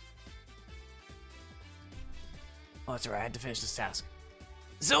 Oh, that's right. I had to finish this task.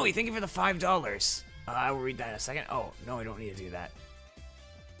 Zoe, thank you for the $5. I will read that in a second. Oh, no, I don't need to do that.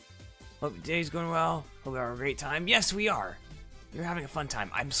 Hope your day's going well. Hope you have a great time. Yes, we are. You're having a fun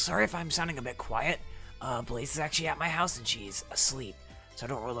time. I'm sorry if I'm sounding a bit quiet. Blaze is actually at my house and she's asleep, so I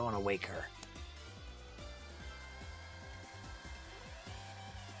don't really want to wake her.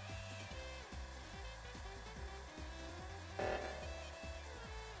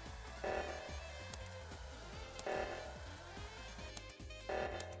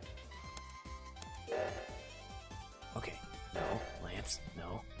 Okay. No, Lance.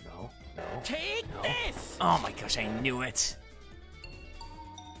 No. Take No. this. Oh my gosh, I knew it.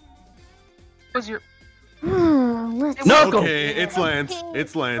 Was your let's Knuckles! Okay, it's Lance.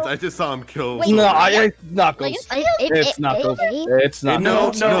 It's Lance. I just saw him kill. Wait, No, someone. Knuckles. It's Knuckles. It's No,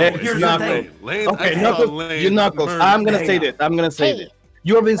 Knuckles. no, It's here's the Knuckles. thing. Lance, Okay, I saw Knuckles. Lance You Knuckles. murder. I'm gonna say Hang this. I'm gonna say Hey, this.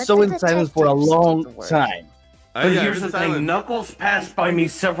 You have been let so the in silence for a detectives long do the work. time. But Yeah, here's I've the been silent. thing, Knuckles passed by me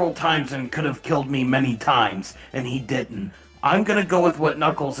several times and could have killed me many times, and he didn't. I'm gonna go with what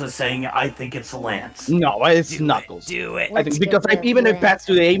Knuckles is saying. I think it's Lance. No, it's Do Knuckles. it. Do it. I think Let's because get I, even rid I passed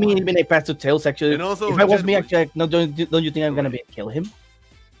to Amy, even I passed to Tails. Actually, And also, if I was just- me, actually, no, don't you think I'm gonna kill him?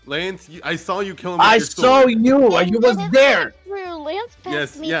 Lance, I saw you kill him. with I your saw sword. you. You was there. True, Lance passed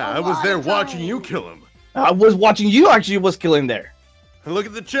Yes, me yeah, a I was lot there of watching times. you kill him. I was watching you actually was killing there. And look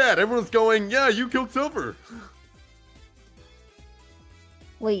at the chat. Everyone's going, yeah, you killed Silver.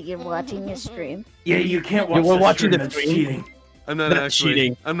 Wait, you're watching a stream? Yeah, you can't watch were the watching stream. the That's stream? cheating. I'm not That's actually.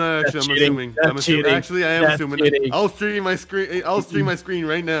 cheating. I'm not actually. That's I'm cheating. assuming. That's I'm assuming. cheating. Actually, I am That's assuming. cheating. I'll stream my screen. I'll stream my screen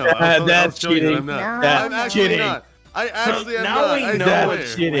right now. That's I'll show you that cheating. I'm not. No, I'm actually cheating. not. I actually So am now not. we I know swear.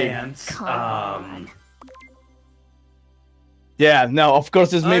 it's cheating. Lance. Come Yeah, no, of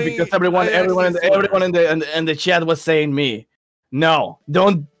course it's me because everyone I in actually swear. in the chat was saying me. No,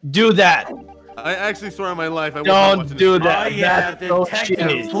 don't do that. I actually swear on my life. I was not Don't watching do this. that. Oh yeah, That's so Detective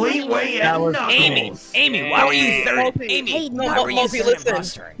cheating. Fleetway That and was Knuckles. Amy, why were you third? Multi. Amy, Hey, why were you Multi, third listen.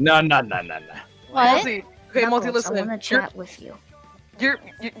 impostering? No. What? Multi. Okay, Multi, Knuckles, I listen. want to chat with you.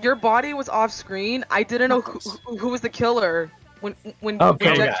 Your body was off screen. I didn't know who was the killer when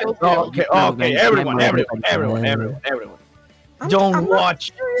Okay, Jet guys. killed you. Okay, everyone. I'm Don't not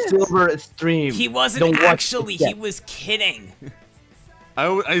watch serious. Silver stream. He wasn't Don't watch actually. the He chat. was kidding.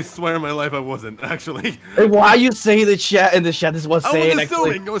 I swear on my life I wasn't actually. Hey, why you say the chat in the chat is what I saying was actually?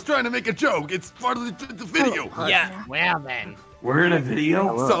 assuming. I was trying to make a joke. It's part of the video. Yeah. Well then. We're in a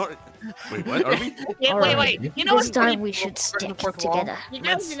video. Sorry. Wait, what? Are we? Yeah, Alright. wait. You know This what's time funny? we should stick fourth wall. together. You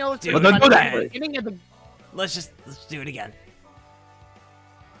guys Let's know what's do Well, it don't do funny? that. At the beginning of the Let's do it again.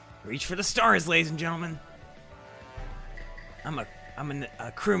 Reach for the stars, ladies and gentlemen. I'm a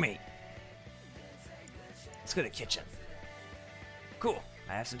crewmate. Let's go to the kitchen. Cool.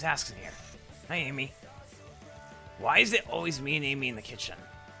 I have some tasks in here. Hi, Amy. Why is it always me and Amy in the kitchen?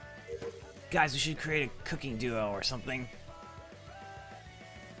 Guys, we should create a cooking duo or something.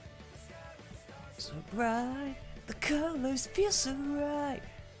 So bright, the colors feel so right.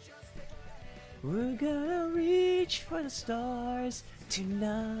 We're gonna reach for the stars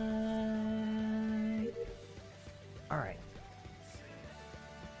tonight. Alright.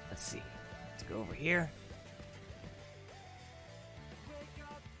 Let's see. Let's go over here.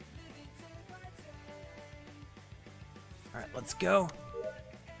 Alright, let's go.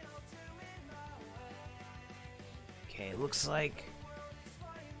 Okay, looks like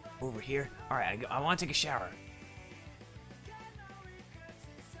over here. Alright, I want to take a shower.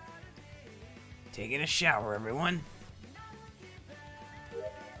 Taking a shower, everyone.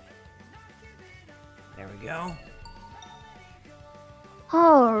 There we go.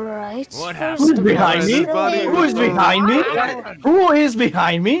 Alright. What first happened? Who's of behind all, me? Everybody Silver- Who is behind me? Who is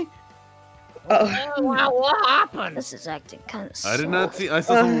behind me? what happened? This is acting kind of I did not see. I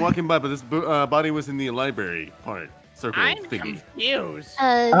saw someone walking by, but this body was in the library part. Circle I'm thingy. confused.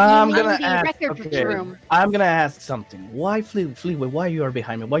 I'm you gonna mean the ask. record Okay, room. I'm gonna ask something. Why Fleetway? Why you are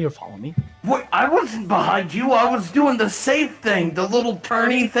behind me? Why you're following me? What? I wasn't behind you. I was doing the safe thing, the little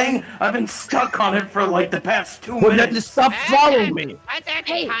turny thing. I've been stuck on it for like the past 2 Well, then minutes. just stop following me. That's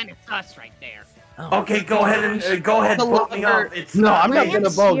actually kind of sus right there. Okay, go ahead and vote me off. It's No, I'm not Lance, gonna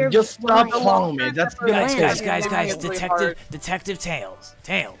vote. you're Just stop flying. following me. That's gonna Guys, Lance, guys, you're guys, really Detective Tails.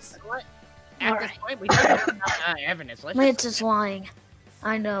 Tails. At this point, we don't have enough evidence. Let's Lance is lying.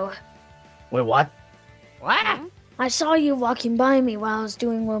 I know. Wait, what? What? I saw you walking by me while I was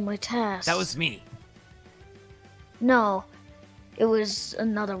doing one of my tasks. That was me. No. It was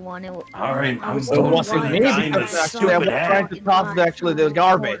another one. It, All right, I I'm was It going doing wasn't right me behind because this actually I was stupid hat. trying to toss actually the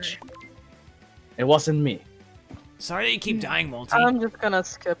garbage. It wasn't me. Sorry that you keep dying, Multi. I'm just gonna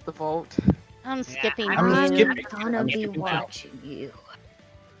skip the vote. I'm skipping. I'm I'm skipping. gonna I'm be skipping now. watching you.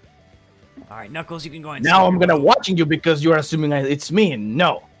 Alright, Knuckles, you can go and Now I'm gonna watching you because you're assuming it's me.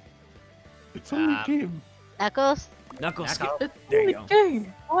 No. It's only a game. Echoes. Knuckles, skip. It's There you only go.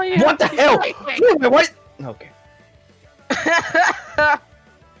 game. Oh, yeah. What the hell? Fleetway, what? Okay.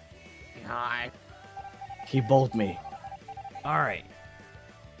 God. He bowled me. Alright.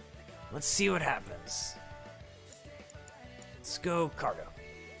 Let's see what happens. Let's go cargo.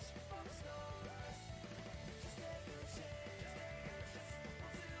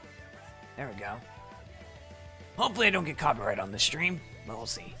 There we go. Hopefully I don't get copyright on this stream, but we'll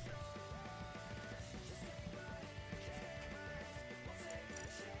see.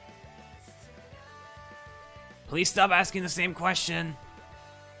 Please stop asking the same question.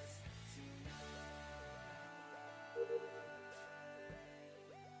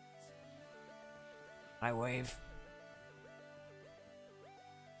 I wave.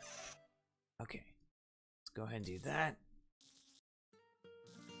 Okay. Let's go ahead and do that.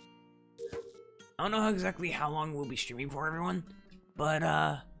 I don't know exactly how long we'll be streaming for, everyone, but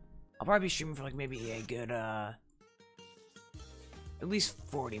I'll probably be streaming for like maybe a good at least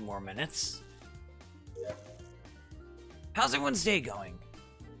 40 more minutes. How's everyone's day going?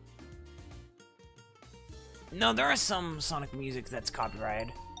 No, there are some Sonic music that's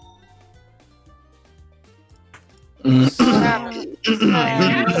copyrighted.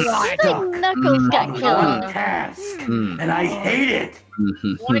 I think Knuckles got On killed. task, and I hate it.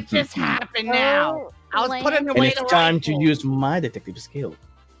 What just happened now? I was putting And away it's the time to rifle. use my detective skill.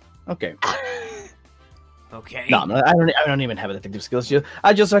 Okay. Okay. No, I don't even have a detective skills.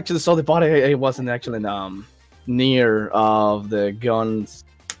 I just actually saw the body. It wasn't actually near of the guns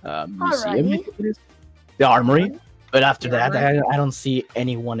museum. I think it is. The armory. But after that, I don't see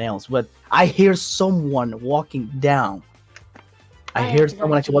anyone else. But I hear someone walking down. I hear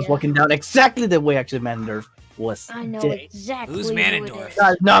someone actually was walking down exactly the way actually Mandorf was I know dead. exactly Who's who it Manendorf?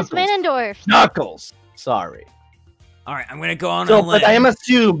 is. Knuckles. It's Manendorf. Knuckles. Sorry. All right, I'm gonna go on So, a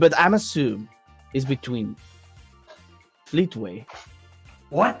limb. but I'm assume it's between Fleetway.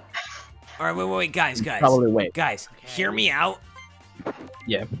 What? All right, wait, guys, Probably wait. guys, hear me out.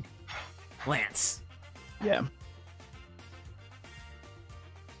 Yeah. Lance. Yeah.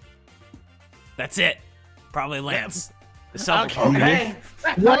 That's it. Probably Lance. The Okay.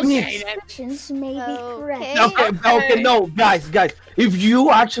 What Okay, needs? then. Suspicions may be correct. Okay, no, guys. If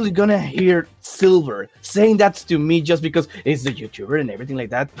you actually gonna hear Silver saying that's to me just because it's the YouTuber and everything like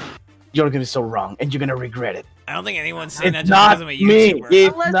that, you're gonna be so wrong and you're gonna regret it. I don't think anyone's saying that It's just not because I'm a me. YouTuber.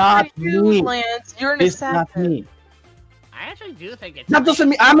 It's Unless not you're you, me. Lance. You're an It's assassin. not me. I actually do think it's. That doesn't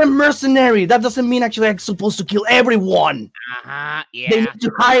mean I'm a mercenary. That doesn't mean actually I'm supposed to kill everyone. They Yeah. need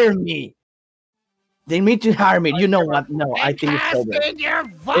to hire me. They need to hire me. You know what? No, I think it's Silver. Casting your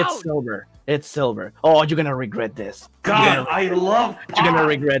vote. It's Silver. It's Silver. Oh, you're gonna regret this. God, I love You're gonna pop.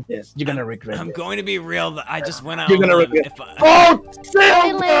 regret this. You're gonna regret I'm this. going to be real. I just went out. You're on gonna a limb. regret. If I, Vote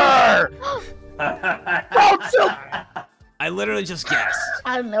Silver! Vote Silver! I literally just guessed.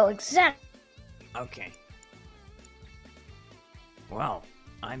 I know exactly. Okay. Well,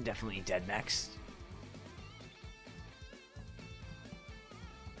 I'm definitely dead next.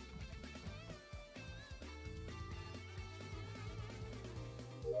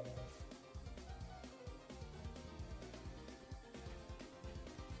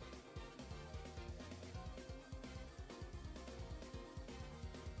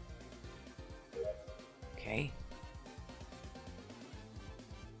 Okay.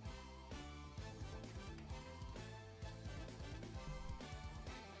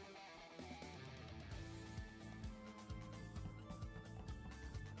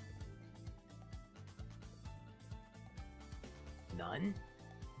 None?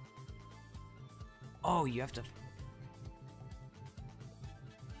 Oh, you have to...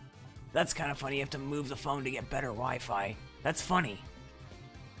 That's kind of funny. You have to move the phone to get better Wi-Fi. That's funny.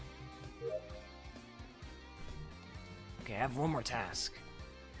 Okay, I have one more task.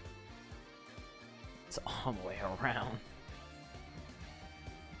 It's all the way around.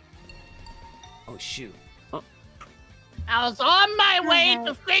 Oh, shoot. I was on my way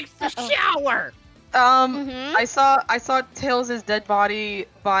to fix the shower. I saw Tails' dead body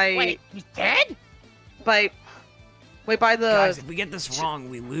by Wait, he's dead? by the Guys, if we get this wrong,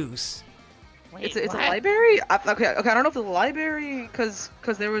 we lose. Wait, it's a what? library. Okay. I don't know if it's a library because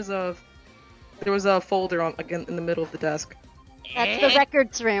there was a folder on again in the middle of the desk. That's the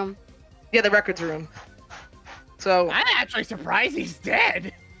records room. Yeah, the records room. So I'm actually surprised he's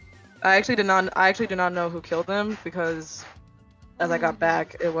dead. I actually did not know who killed him because as I got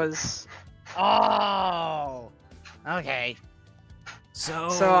back, it was. Oh. Okay. So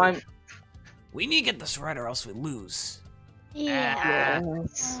I'm. we need to get this right or else we lose. Yeah.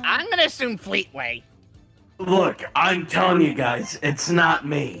 I'm gonna assume Fleetway. Look, I'm telling you guys, it's not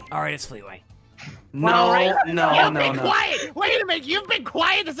me. Alright, it's Fleetway. No, All right. no, You've no, been no. quiet. Wait a minute. You've been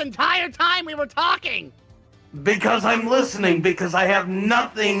quiet this entire time we were talking. Because I'm listening, because I have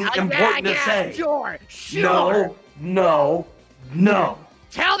nothing important to say. Sure. Sure. No.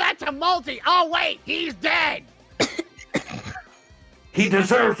 Tell that to Multi. Oh wait, he's dead. He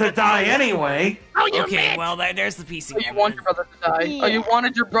deserves to die anyway. Oh, you Okay, meant. well, there's the PC. Oh, you want your brother to die? Yeah. Oh, you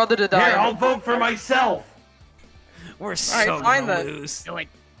wanted your brother to die? Here, I'll vote for myself. We're so Alright, fine gonna then. lose. Do it.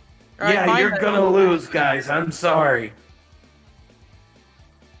 Alright, Yeah, fine you're then. gonna lose, guys. I'm sorry.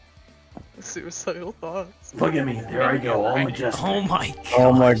 Suicidal thoughts. Look at me. There I go. All majestic. Oh my god.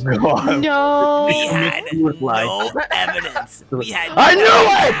 Oh my god. No. We had Look like- no evidence. We had I knew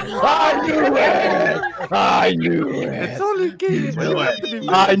it! I knew it! I knew it! It's only games. I knew it!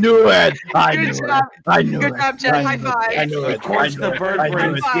 I knew it! I knew Good it! job. I knew Good it! job, Jen. I High knew it. five. I knew it! Of course the bird I knew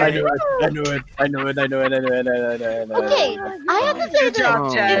brain's it! I gay. knew it! I knew it! I knew it! I knew it! I knew it! I knew it! Okay, I have to say Good job,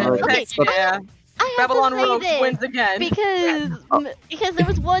 this. Jen. Okay, Heck yeah. I have Babylon to say Rogues this wins again. because there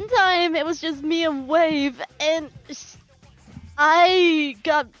was one time it was just me and Wave, and I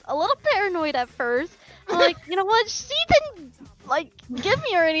got a little paranoid at first, I'm like, you know what? She didn't like give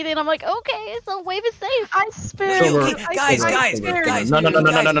me or anything. I'm like, okay, so wave is safe. I spared Silver. you. Guys, No,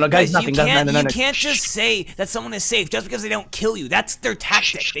 guys, you nothing. can't just say that someone is safe just because they don't kill you. That's their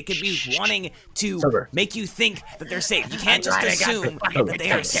tactic. They could be wanting to Silver. make you think that they're safe. You can't just assume that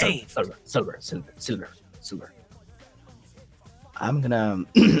they are safe. Silver. I'm gonna.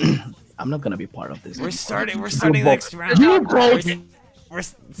 I'm not gonna be part of this. We're starting the next round. You both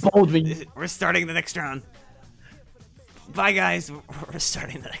bold me. We're starting the next round. Bye, guys. We're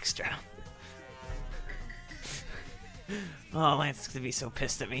starting the next round. Oh, Lance is gonna be so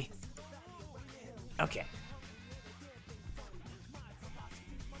pissed at me. Okay.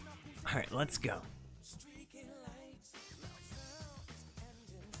 Alright, let's go.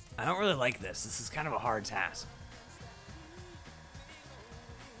 I don't really like this. This is kind of a hard task.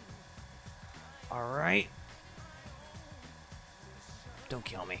 Alright. Don't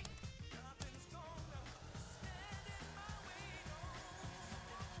kill me.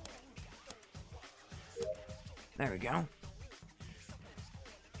 There we go.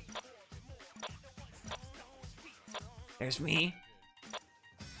 There's me.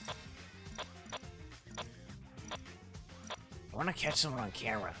 I want to catch someone on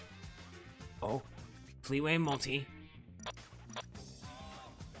camera. Oh, Fleetway multi.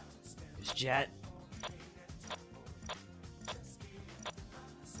 There's Jet.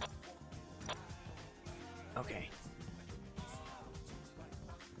 Okay.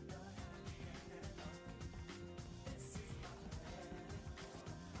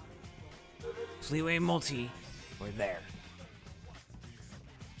 Fleetway multi, we're there.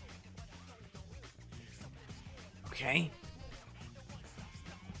 Okay.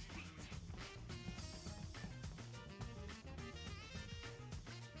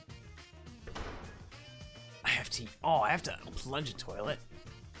 I have to plunge a toilet.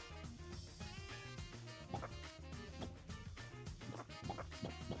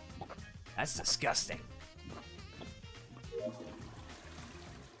 That's disgusting.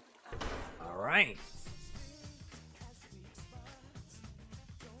 All right.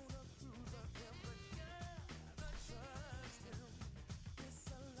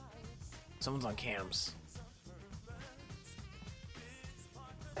 Someone's on cams.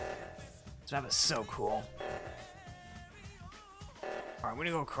 This map is so cool. Alright, I'm gonna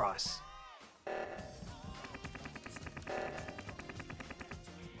go across.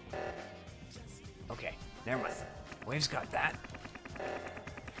 Okay, never mind. Wave's got that.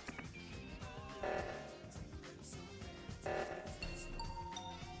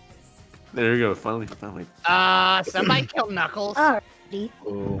 There you go. Finally. Somebody killed Knuckles. Alrighty.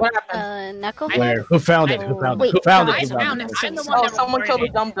 What happened? Knuckles? Where? Who found it? Who found it? Who found it? I Who found found it. it? I'm the one that Someone killed a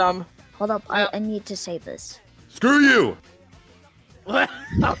reported dum dum. Hold up, I need to say this. Screw you! it.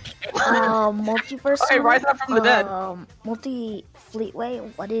 Multiverse. Okay, rise up from the dead.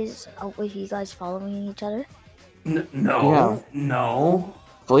 Multi-Fleetway, what is up with you guys following each other? No.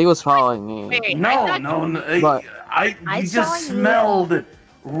 Flea was following me. Wait, No. But- You saw just you. smelled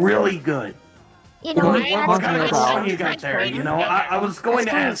really good. You know, What kind of that's cologne fine. you got there? You know, I was going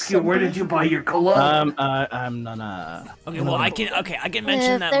to That's ask you, where did you buy your cologne? I'm not. Okay, well I can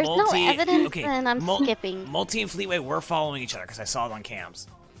mention If that there's multi. no evidence, okay, then I'm skipping. Multi and Fleetway were following each other because I saw it on cams.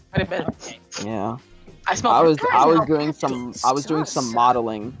 Wait a minute. Yeah. I smell. I was Kinda doing some sus.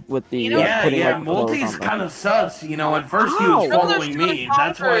 modeling with the You know- putting Yeah, like clothes Multi's on them. kind of sus. You know, at first he How? was following me.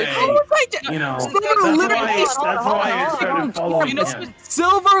 That's why, you know, that's why I started following him.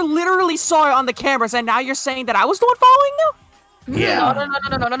 Silver literally saw it on the cameras, and now you're saying that I was the one following you? Yeah. No.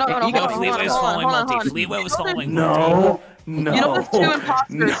 You know, hold on, Fleetway was hold on, following hold on, multi. hold on. Fleetway was following multi. No. You know, there's two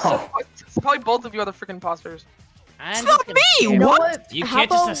imposters. No. It's probably both of you are the freaking imposters. It's not me! You know What? what? You How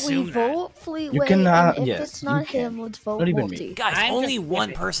can't just about assume we that. vote Fleetway, You cannot- and if yes, it's not you can. him, let's vote Not even me. Multi. Guys, I'm only just one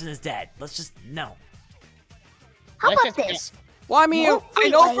kidding. person is dead. Let's just no. How Let's about just this? Well, I mean, Vote I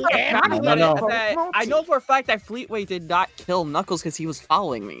know for a Fleetway, fact and No, no. vote that Multi. I know for a fact that Fleetway did not kill Knuckles because he was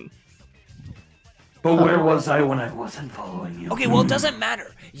following me. But where was I when I wasn't following you? Okay, well it doesn't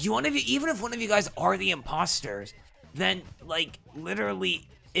matter. Even if one of you guys are the imposters, then like literally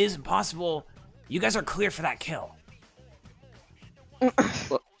is impossible. You guys are clear for that kill.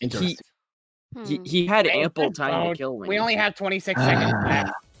 Interesting. He had ample time to Vote. kill me. We only have 26 seconds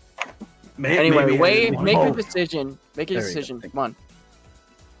left. Anyway, Maybe I wait, didn't make a vote. decision. Make a There we go. decision. Come on.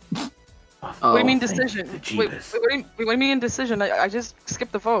 What do you mean thank decision? the Wait, Jeebus. what do you mean decision? I just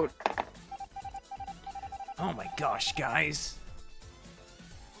skipped the vote. Oh my gosh, guys.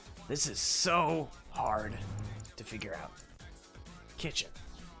 This is so hard to figure out. Kitchen.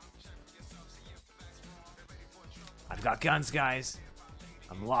 I've got guns, guys.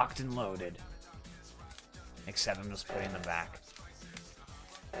 I'm locked and loaded. Except I'm just putting them back.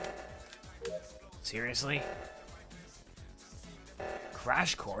 Seriously?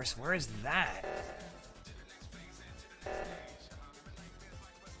 Crash course? Where is that?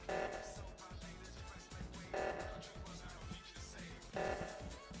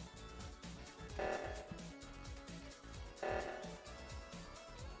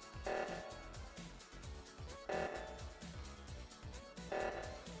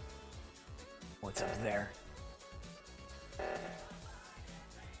 What's up there?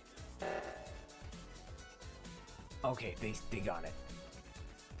 Okay, they got it.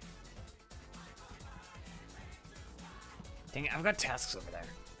 Dang it, I've got tasks over there.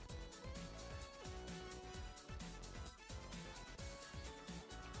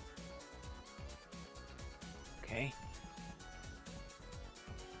 Okay.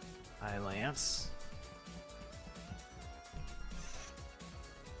 Hi, Lance.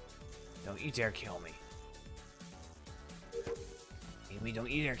 Don't you dare kill me. Amy, don't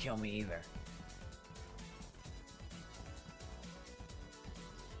you dare kill me either.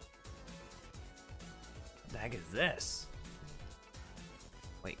 What the heck is this?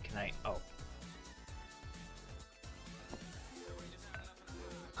 Wait, can I? Oh.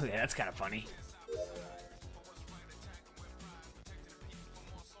 Okay, that's kind of funny.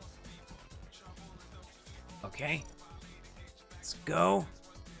 Okay. Let's go.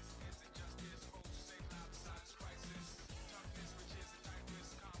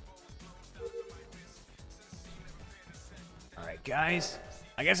 Alright, guys.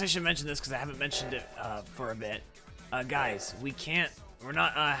 I guess I should mention this because I haven't mentioned it for a bit. Guys, we're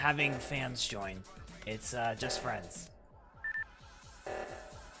not having fans join. It's just friends.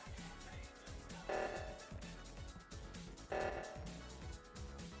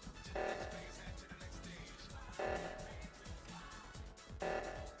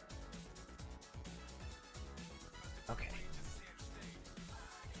 Okay.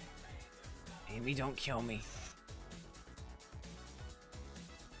 Amy, don't kill me.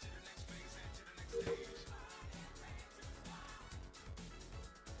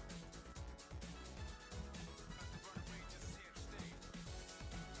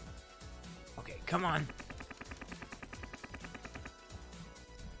 Okay, come on.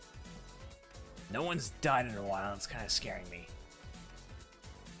 No one's died in a while. It's kind of scaring me.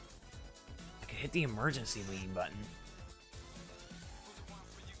 I could hit the emergency lead button.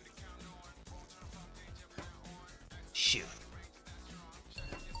 Shoot.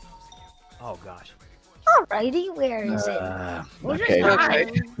 Oh gosh. Alrighty, where is it? Okay,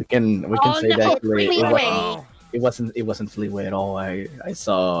 we can say no, that actually Fleetway. it wasn't Fleetway at all. I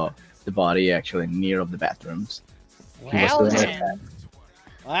saw the body actually near of the bathrooms. Well, then.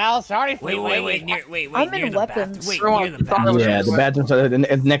 Well, sorry for you. Wait, I'm near in the weapons. Wait, near the Thought it bathroom. was- Yeah, the bathrooms are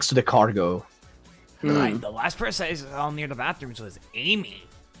next to the cargo. Right, the last person I saw near the bathrooms was Amy.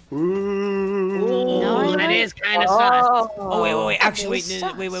 Ooh, that is kind of sus. Oh, wait. Actually,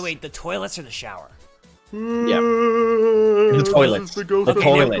 That is wait. The toilets or the shower? Yeah. The toilets. The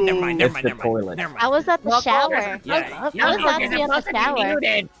toilet. Never mind. It's the toilet. I was at the shower. Yeah, I was actually at the shower.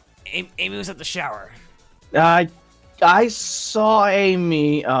 Amy was at the shower. I saw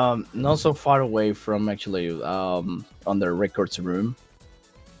Amy not so far away from actually on the records room,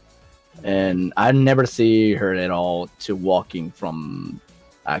 and I never see her at all to walking from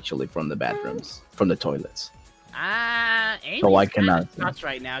the bathrooms, from the toilets. Amy's So I cannot- nuts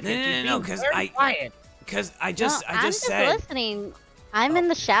right now. No, because quiet. I No, just I'm just said. listening. I'm in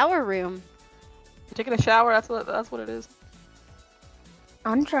the shower room. Taking a shower. That's what it is.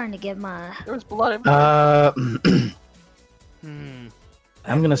 I'm trying to get my. There was blood everywhere.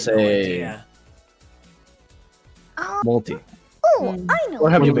 I'm gonna say idea. multi. Oh, I know.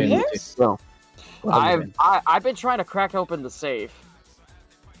 Where have you what been? it Multi? is. Well, Where have you been? I've been trying to crack open the safe.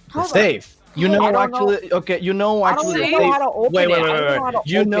 The Hold on. safe. You Hey, know I don't know- actually. Okay, you know I don't actually. The know safe. how to open Wait. it. I don't know how to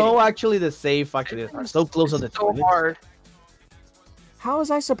You open know it. actually the safe actually is so close to the so toilet. hard. How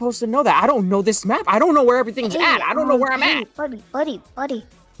was I supposed to know that? I don't know this map. I don't know where everything's Hey, at. I don't know where I'm hey, at. buddy.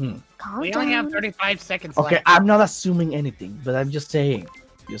 Hmm. Calm We down. only have 35 seconds Okay, left. I'm not assuming anything, but I'm just saying.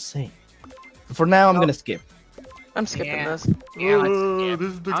 For now, I'm gonna skip. I'm skipping Yeah. this. Yeah, let's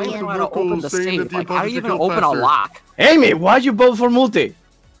This is the I don't ghost know of how to open Wilco the saying that safe. the Like, how do you imposter even killed open a faster. lock? Amy, why'd you vote for multi?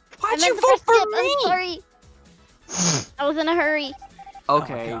 Why'd I you meant to vote press for skip. I'm me? sorry. I was in a hurry.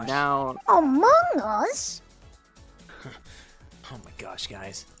 Okay, gosh. now Among Us? Oh my gosh,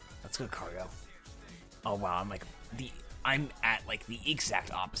 guys. Let's go cargo. Oh wow, I'm at like the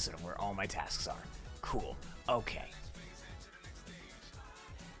exact opposite of where all my tasks are. Cool. Okay.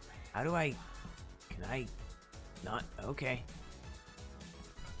 How do can I not? Okay.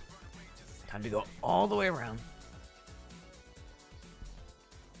 Time to go all the way around.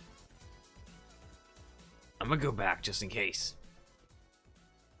 I'm gonna go back just in case.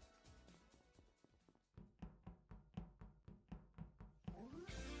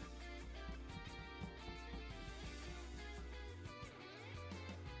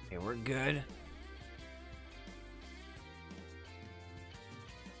 Okay, we're good.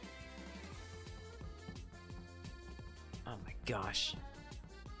 Oh my gosh.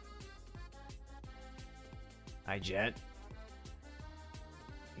 Hi, Jet.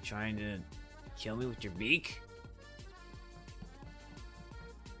 You trying to kill me with your beak?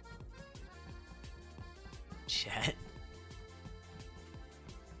 Jet?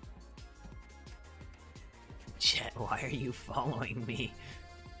 Jet, why are you following me?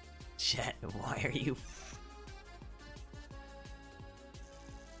 Jet, why are you...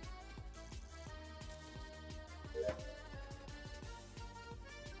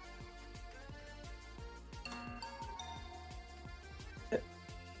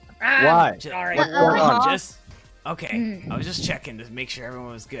 Why? Sorry. What's going on? Just... Okay, I was just checking to make sure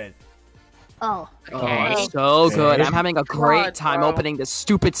everyone was good. Oh. Oh, Okay. so good. Okay. I'm having a great God, time bro. opening this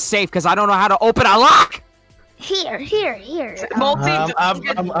stupid safe because I don't know how to open a lock. Here. Multi-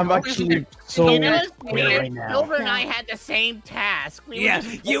 I'm actually so You know, weird right now. Silver and I had the same task. We were Yeah,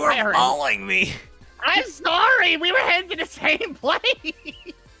 just you were firing. following me! I'm sorry. We were heading to the same place.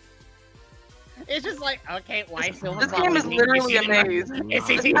 It's just like, okay, why Silver? This game is literally a maze. It's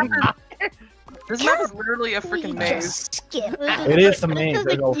This map is literally a freaking maze. Just skip. It is a maze.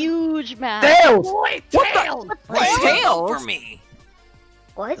 This is a huge map. Tails! Boy, What the- tails. Why'd you vote Tails? for me?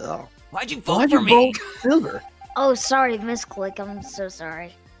 What? Why'd you vote Why'd for you me? vote Silver? Oh, sorry, misclick. I'm so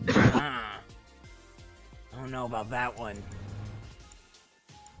sorry. I don't know about that one.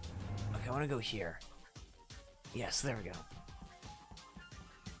 Okay, I want to go here. Yes, there we go.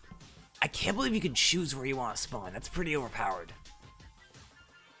 I can't believe you can choose where you want to spawn. That's pretty overpowered.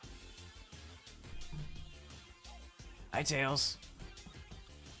 Hi, Tails.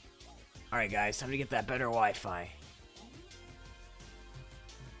 Alright, guys, time to get that better Wi-Fi.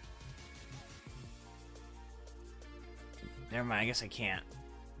 Never mind, I guess I can't.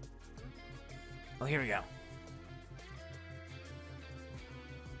 Oh, here we go.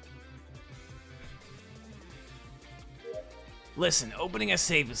 Listen, opening a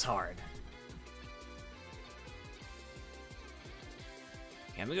safe is hard.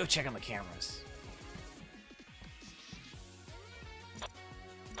 Okay, I'm gonna go check on the cameras.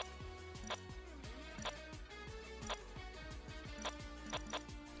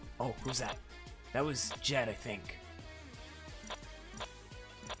 Oh, who's that? That was Jet, I think.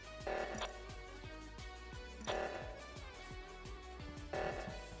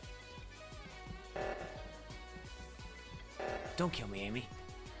 Don't kill me, Amy.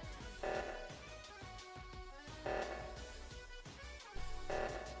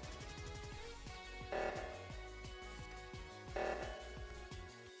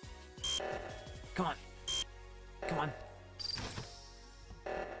 Come on. Come on.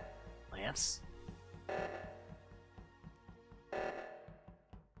 Lance?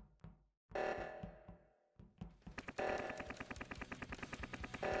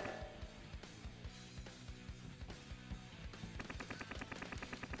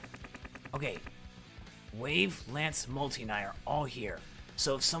 Okay. Wave, Lance, Multi, and I are all here.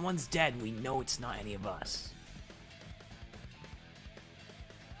 So if someone's dead, we know it's not any of us.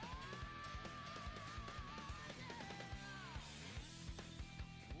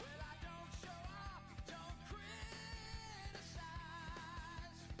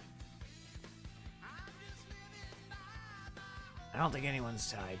 I don't think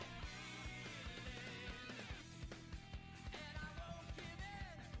anyone's died.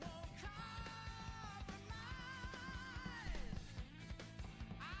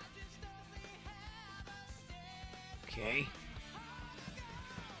 Okay.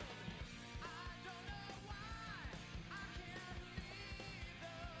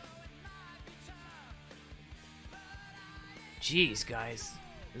 Jeez, guys.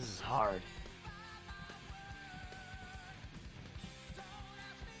 This is hard.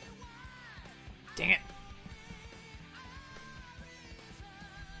 Dang it.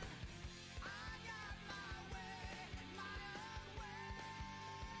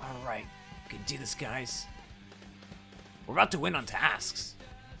 Alright. We can do this, guys. We're about to win on tasks.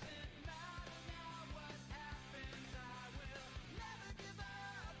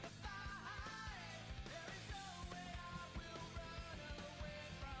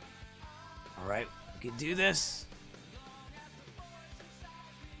 Alright, we can do this.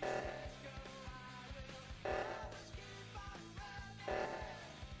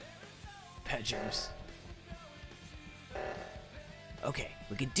 bedrooms. Okay,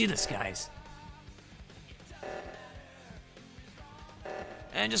 we can do this, guys.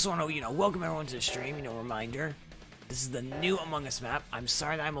 And I just want to, welcome everyone to the stream. Reminder, this is the new Among Us map. I'm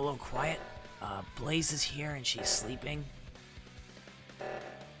sorry that I'm a little quiet. Blaze is here and she's sleeping.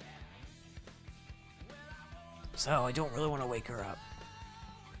 So I don't really want to wake her up.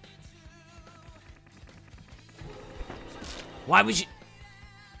 Why would you?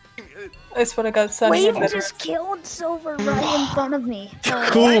 I swear to God, son. Wave just killed Silver right in front of me.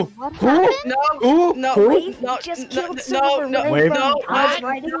 Who? What happened? No, Wave just killed Silver right in Wave. front of me. I was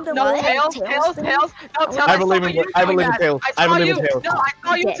riding the no, wave. Tails. I believe in Tails. I believe in Tails. No, I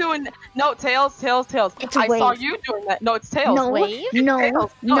saw you doing. No, Tails. It's a I saw Wave. you doing that. No, it's Tails. No, Wave? no,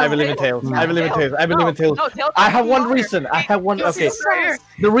 Tails. no. I believe in Tails. I believe in Tails. I believe in Tails. No, Tails I have is one liar. reason. I have one. Tails Okay. is liar.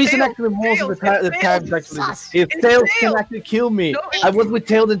 The reason Tails, actually most of the Tails, times Tails. actually is Tails can actually kill me. No, I was with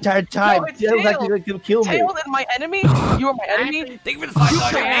Tails the entire time. it's Tails Tails. actually can kill me. Tails is my enemy. You are my enemy. Thank you for the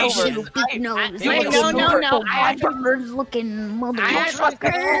 $5 Tails. donation. Big nose. Wait, no. Looking mother. I actually trust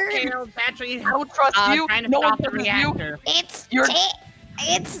Tails battery. I don't trust you. Trying to No one stop the trusts you. reactor.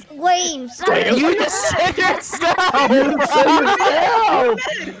 It's Wave. You just said yourself. You said yourself.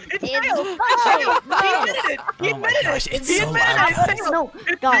 It's It's Tails. He Oh my admitted gosh, it. it's He so admitted loud. it. It's Tails. No,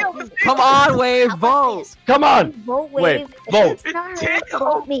 It's God. Tails. It's Come Tails. on, Wave, vote. Come on. Vote Wait, Wave. vote. It's not Tails. her,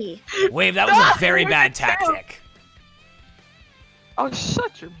 vote me. Wave, that was a very bad tactic. Oh,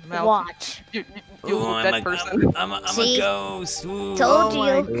 shut your mouth. Watch. You Ooh, I'm dead a, person. I'm a See? ghost. Ooh. Told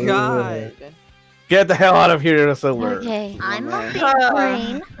Oh you. my God. Get the hell out of here, Silver. Okay. I'm a man. big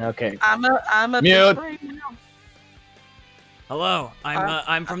brain. Okay. I'm a Mute. big brain now. Hello,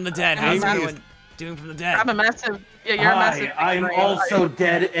 I'm from the dead. How's Amy is- everyone doing from the dead? I'm a massive. Yeah, you're a massive. Hi, I'm brain. also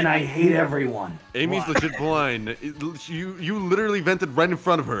dead and I hate everyone. Amy's What? legit blind. You literally vented right in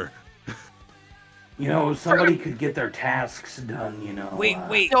front of her. Somebody could get their tasks done.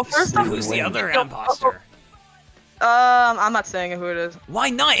 Wait. Yo, first off- Who's the other Yo, imposter? I'm not saying who it is. Why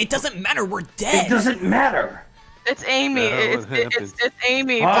not? It doesn't matter. We're It dead. doesn't matter. It's Amy. No, It's what happens?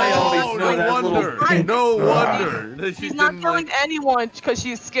 Amy. I always Oh, know no that wonder. little- No wonder. that she She's not didn't killing like- anyone because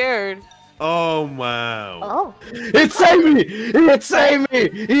she's scared. Oh wow. Oh. It's Amy! It's Amy!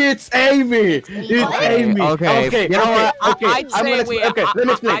 It's Amy! It's Amy! Okay, you know what? Okay, I'd I'm say gonna we. explain. Okay, let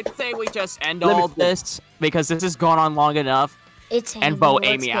me explain. I'd say we just end Let me all explain. this because this has gone on long enough. It's And Amy. vote Let's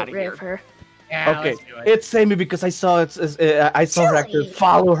Amy get outta rid here. of her. Yeah, Okay, let's do it. it's Amy because I saw I saw her actually Silly.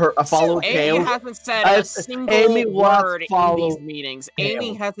 follow her, follow Amy Tails. hasn't said I- a single Amy was word in follow these meetings. Amy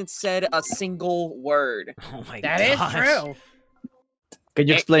Tails. hasn't said a single word. Oh my That is gosh. true. Can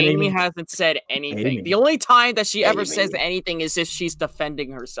you explain Amy Amy? hasn't said anything. Amy. The only time that she ever Amy. says anything is if she's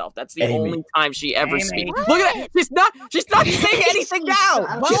defending herself. That's the Amy. only time she ever Amy. speaks. Look at that. She's not saying anything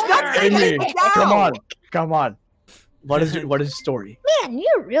now. She's not saying Amy, anything now. come on. What is the story? Man,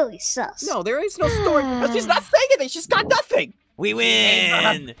 you're really sus. No, there is no story because she's not saying anything. She's got nothing. We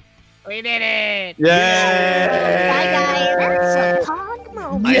win. We did it. Bye, guys. That's a pog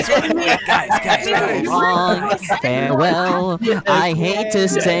moment. I just want to wait, guys. Long farewell. I hate to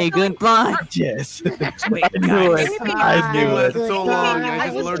say goodbye. Yes. Wait, I knew guys. it. I knew it. It's so long. I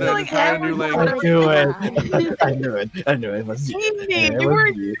just learned how to find a new I language. knew it. I knew it. I knew it was you. Amy, It you was were.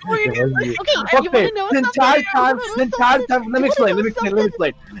 you. were It was you. Okay, you Okay, wanna know the something? entire You time, wanna know the entire something? time, let me You explain, wanna let me know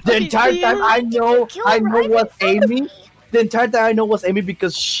explain. The Okay, entire do you time like I know was Amy. The entire time I know was Amy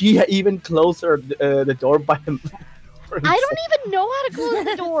because she even closed her, the door by him. I don't even know how to close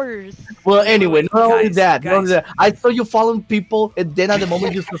the doors. Well, anyway, not only Guys, that, not only that, I saw you following people, and then at the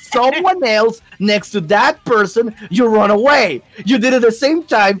moment you saw someone else next to that person, you run away. You did it at the same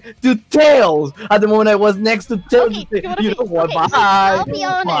time to Tails. At the moment I was next to Tails, Okay, you know what? okay, Bye. I'll be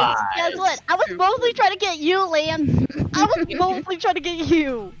honest. Bye. Guess what? I was mostly trying to get you, Lan. I was mostly trying to get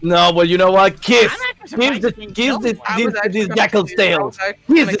you. No, but you know what? Kiss. I'm actually surprised you didn't kill me. This jackal's tails.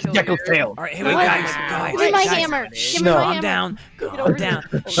 Kiss this jackal's tail. All right, hey, wait, guys. Give me my guys. hammer. Give me No. my Calm hammer. down. Calm down.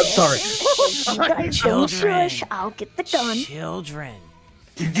 I'm sorry. Don't Children. shush. I'll get the gun. Children.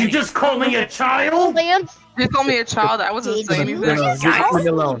 Did you just call me a child? Lance, You called me a child. I wasn't saying No, anything. no, Guys. leave me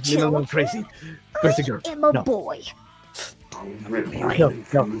alone. Leave me alone, crazy. Crazy girl. I'm a No. boy.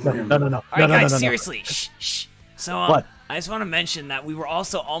 No. All right, guys, seriously. Shh, shh. So, What? I just want to mention that we were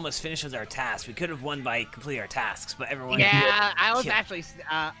also almost finished with our tasks. We could have won by completing our tasks, but everyone. Yeah, I was Yeah. actually.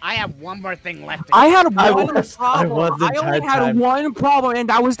 I have one more thing left. To I do. had I one was problem. the I only entire had time. one problem, and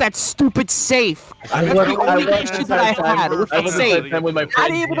that was that stupid safe. I That's was the only the issue entire that I time- had with I the was the safe. entire time with my I friend.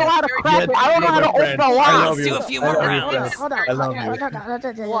 didn't even know how to crack Yeah, it. I don't know how to my open friend. a I lock. love Let's you. do a few I more love you, rounds. friend. Hold on. I love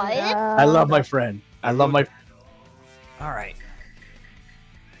you. What? I love my friend. I love my. All right.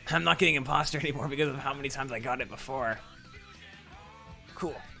 I'm not getting imposter anymore because of how many times I got it before.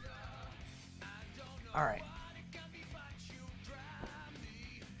 Cool. Alright.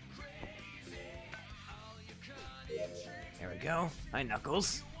 There we go. Hi,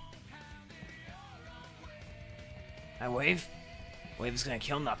 Knuckles. I Wave. Wave is gonna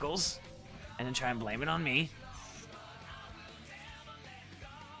kill Knuckles. And then try and blame it on me.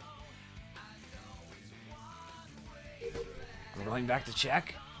 I'm going back to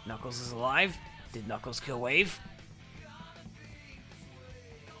check. Knuckles is alive. Did Knuckles kill Wave?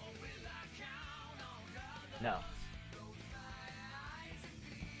 No.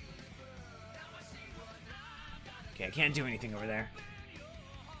 Okay, I can't do anything over there.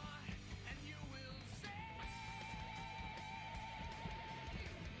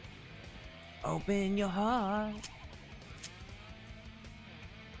 Open your heart.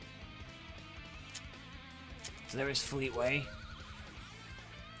 So there was Fleetway.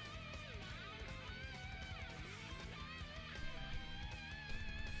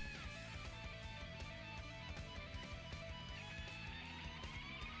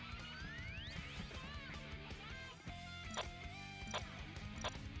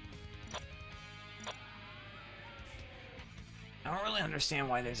 I don't really understand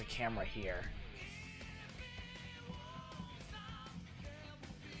why there's a camera here.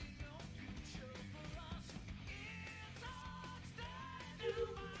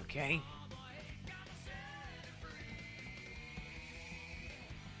 Okay.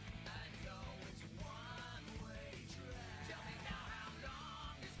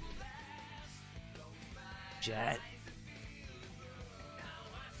 Jet.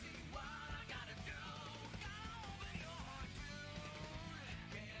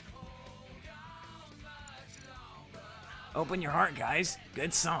 Open your heart, guys.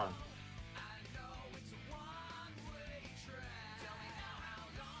 Good song.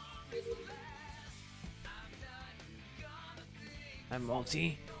 I'm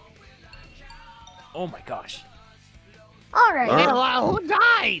multi. Oh my gosh. Alright. Who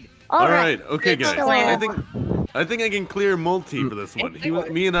died? Alright, okay guys. So, I think I can clear multi for this one.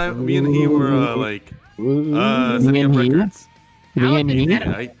 Me and he were like setting up records. Me and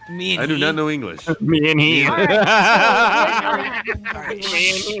he? I do not know English. Me and he.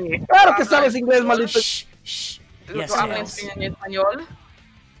 Claro que sabes inglés, maldito. Yes, ¿Tú hablas Tails. en español?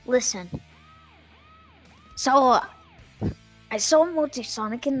 Listen. So, I saw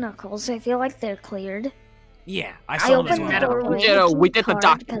Multisonic and Knuckles. I feel like they're cleared. Yeah, I I saw them as opened the well. doorway You know, to we the did the card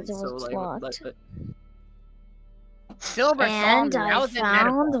document, because it so was like, locked. Silver And Song, I how is it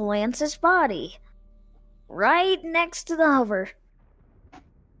found Lance's body. Right next to the hover.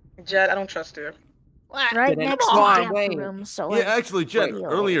 Jet, I don't trust you. Right Did it next to wrong the way. room. So Yeah, actually, Jen, feels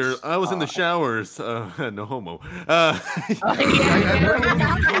earlier I was in the odd. showers. No homo.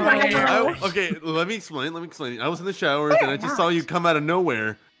 Okay, let me explain. I was in the showers and I just saw you come out of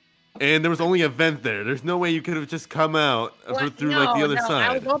nowhere, and there was only a vent there. There's no way you could have just come out through like the other I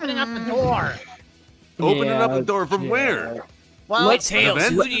side. was opening up the door. Opening up the door from where? Well, Wait, Tails,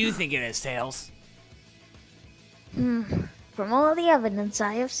 event? who do you think it is, Tails? From all the evidence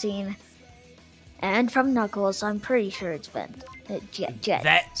I have seen, and from Knuckles, I'm pretty sure it's Jet.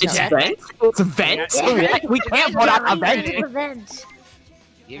 That It's Jet? vent? It's a vent? Yeah. We can't vote out a vent. Event.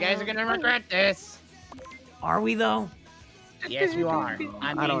 you guys are gonna regret this. Are we though? Yes, you are.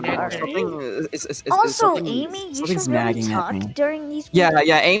 I don't know. that's- Also, something- Amy, you something's should really nagging at talk me. during these. Yeah,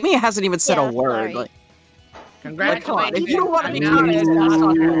 Amy hasn't even said Yeah, a word. sorry. Like, Congratulations. if you don't want to be I'm honest, not- that's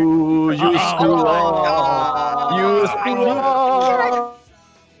on her. Ooh, you Uh-oh. screw up. You screw up.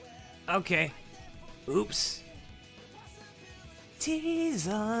 Okay. Oops. Teas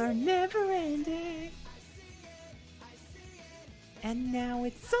are never ending. And now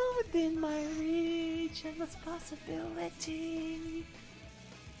it's all within my reach and this possibility.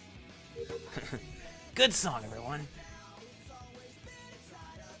 Good song, everyone.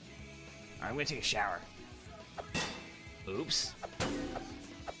 Alright, I'm gonna take a shower. Oops.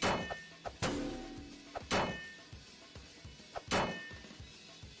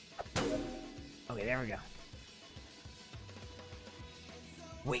 Okay, there we go.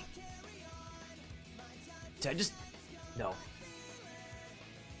 Wait. Did I just... No.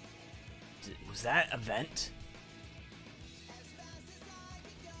 Was that a vent?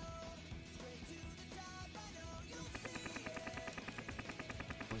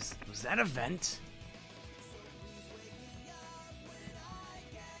 Was that a vent?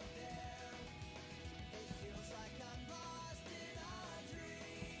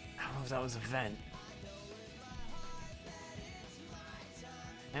 I don't know if that was a vent.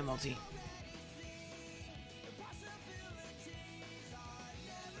 Hey, Multi.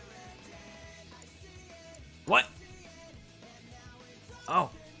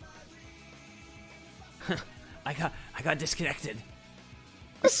 I got disconnected.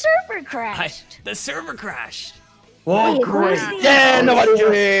 The server crashed. The server crashed. Whoa, Wait, great. who's the- Yeah, nobody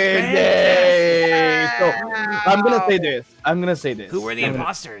wins. Yay! So I'm gonna say this. Who were the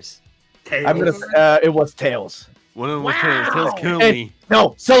imposters? I'm gonna. It was Tails. One of them was Tails. Tails killed Hey, me.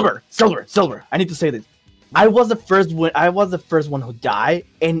 no, Silver. I need to say this. I was the first one who died,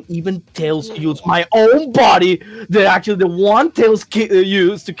 and even Tails used my own body. The one Tails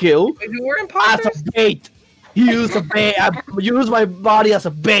used to kill Wait, who were as imposters? a bait. He used a bait. I used my body as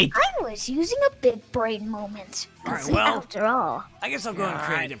a bait. I was using a big brain moment. 'Cause Alright, well- after all. I guess I'll go and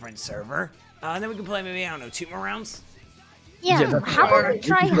create a different server. And then we can play maybe, I don't know, 2 more rounds? Yeah, that's how about we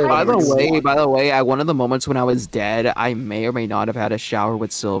try By the hiding? way, at one of the moments when I was dead, I may or may not have had a shower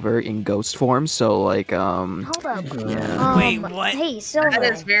with Silver in ghost form. So like, Hold up. Yeah. Wait, what? Hey, Silver. That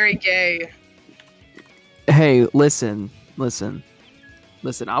is very gay. hey, listen.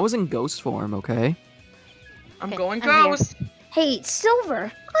 I was in ghost form, okay? I'm Okay, going I'm here. ghost. Hey,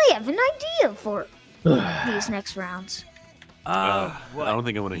 Silver. I have an idea for these next rounds. I What? don't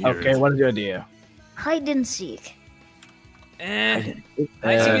think I want to hear Okay, it. what is your idea? Hide and seek. I think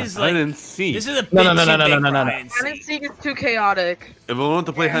it's I like, didn't see. this is a No, bitch no, you make no. hide and Hide and seek. seek is too chaotic. If I want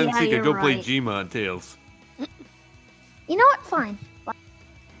to play hide and Yeah, seek, I you're go play right. Gmod Tails. You know what? Fine.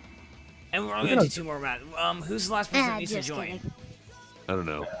 And we're only gonna do 2 more rounds. Who's the last person that needs to Just join? kidding. I don't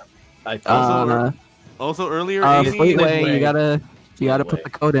know. I Also earlier, Amy, Fleetway, you gotta put the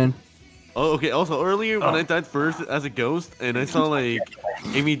code in. Oh, okay. Also, earlier when I died first as a ghost, and I saw like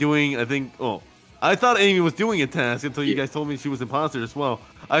Amy doing, I thought Amy was doing a task until you guys told me she was imposter as well.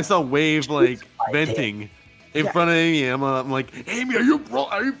 I saw Wave like venting in front of Amy. I'm like, Amy, are you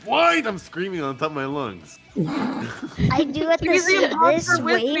blind? I'm screaming on top of my lungs. I do at She's the this imposter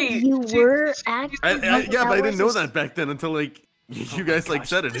with way. me. You She- were acting. Yeah, but I didn't know that back then until like you guys like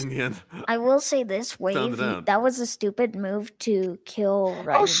said it in the end. I will say this, Found Wave. it out. That was a stupid move to kill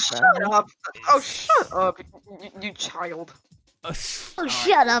right Oh, in shut front of me. up. Oh, shut up, you child. Oh,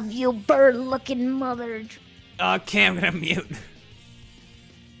 shut up, you bird-looking mother. Okay, I'm gonna mute.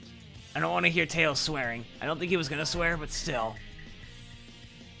 I don't want to hear Tails swearing. I don't think he was gonna swear, but still.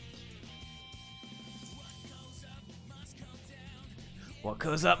 What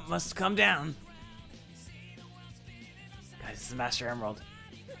goes up must come down. Guys, it's the Master Emerald.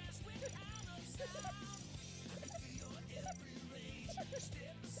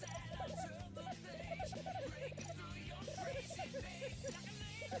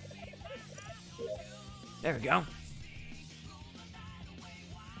 There we go.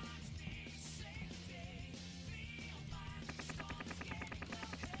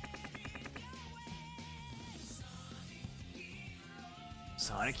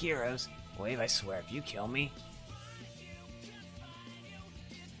 Sonic Heroes. Wave, I swear, if you kill me...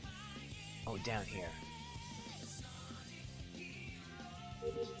 Oh, down here.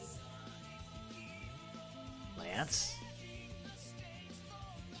 Lance?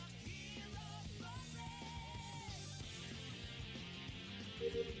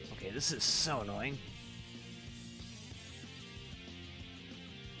 Okay, this is so annoying.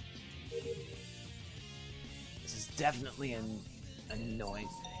 This is definitely annoying.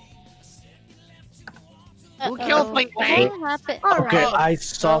 Who killed Fleetway? What happened? Okay, Alright. I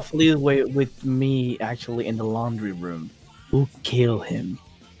saw Fleetway with me actually in the laundry room. Who killed him?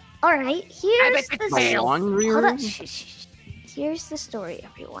 Alright, here's bet the it's Tails. Laundry Hold on. room? Shh. Here's the story,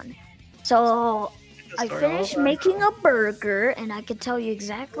 everyone. So, I story finished over. making a burger, and I could tell you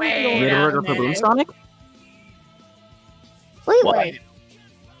exactly Wait, the You had a order. burger for Boom Sonic? Fleetway.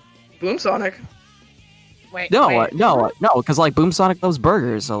 Boom Sonic. Wait, No, wait, no, because like Boom Sonic loves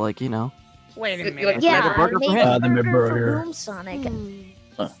burgers, so like, you know. wait a You minute. like- Yeah, a burger I for made him. a The burger burger. for Boom Sonic.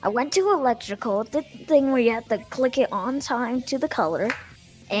 I went to electrical, the thing where you have to click it on time to the color,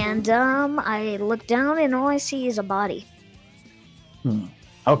 and I look down and all I see is a body.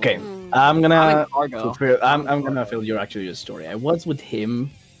 Okay, Hmm. I'm I'm gonna in cargo. I'm gonna fill your story. I was with him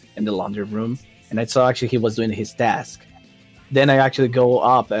in the laundry room, and I saw actually he was doing his task. Then I actually go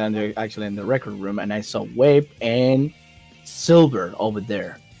up and actually in the record room, and I saw Wave and Silver over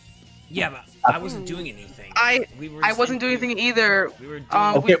there. Yeah, but I wasn't doing anything. I We were I wasn't doing anything either. We were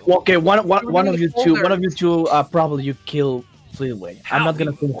doing. Okay, okay, one were of you doing two, folders. probably you kill Fleetway. How? I'm not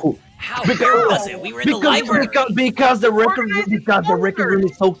gonna say who. How? Where was it? We were in the library. Because the record room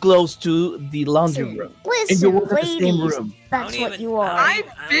is so close to the laundry room, and you Listen, were in the same ladies, room. that's Don't what even- you are. I've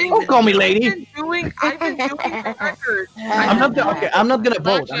been. Don't call me lady. I've been doing the record. I'm not gonna. Okay, I'm not gonna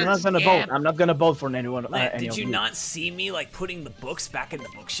vote. Bunch I'm of not gonna scam. vote. I'm not gonna vote for anyone. Len, any did of you not see me like putting the books back in the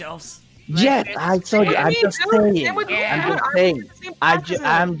bookshelves? Jet, I told you. I'm just saying.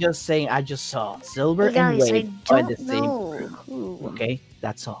 I'm just saying. I just saw Silver Hey and guys, I Wave are the don't same. know person. who. Okay,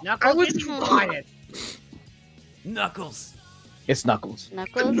 that's all. Knuckles, just quiet. Knuckles. It's Knuckles.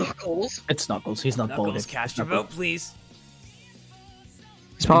 Knuckles? Knuckles. It's Knuckles. He's not Knuckles, bolded. cast your vote, please.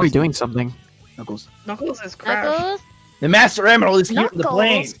 He's probably doing something. Knuckles. Knuckles is crap. Knuckles? The Master Emerald is here in the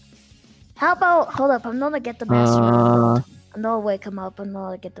plane. Knuckles. How about, hold up, I'm gonna get the Master Emerald. I'm gonna wake him up, I'm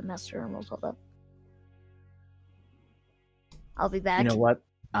gonna get the Master Emerald, hold up. I'll be back. You know what?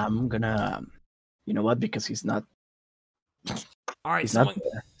 I'm gonna. You know what? Because he's not. All right, He's not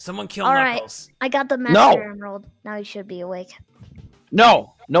someone kill Alright, Knuckles. I got the No. Master Emerald. Now he should be awake.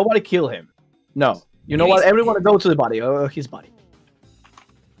 No, nobody kill him. No. You know what? Everyone go to the body, his body.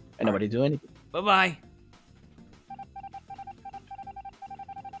 And nobody do anything. Bye-bye.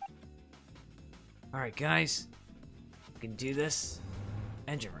 Alright, guys. We can do this.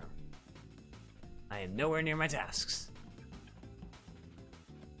 Engine room. I am nowhere near my tasks.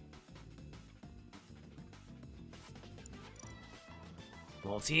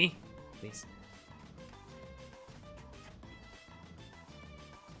 Multi, please.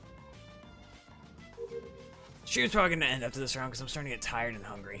 Stream's probably gonna end after this round because I'm starting to get tired and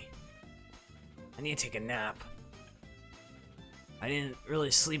hungry. I need to take a nap. I didn't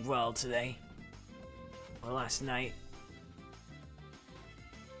really sleep well today. Or last night.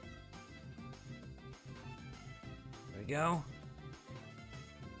 There we go.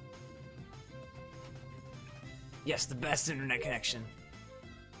 Yes, the best internet connection.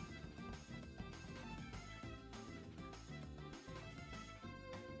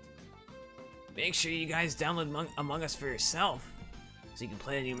 Make sure you guys download Among Us for yourself, so you can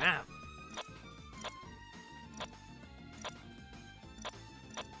play a new map.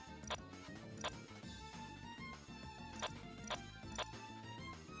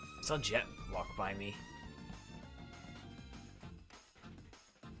 Saw Jet walk by me.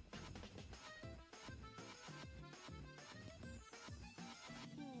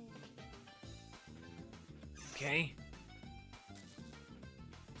 Okay.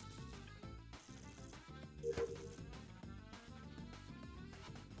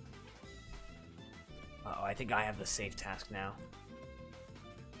 Uh-oh, I think I have the safe task now.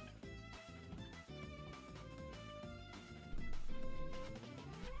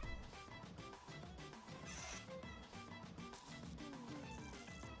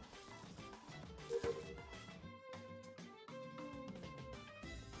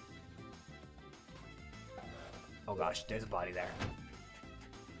 Oh gosh, there's a body there.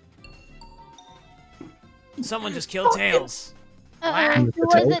 Someone just killed Tails. Who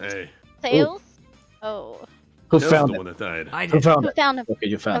was it? Hey. Tails? Oh. Who That was found the it? one that died. I Who did. found Who it? found him? Okay,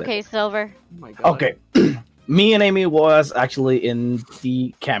 you found Okay, Silver. Oh my god. Okay. Me and Amy was actually in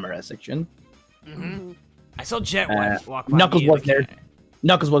the camera section. Mm-hmm. I saw Jet walk by Knuckles me in was the there. ca-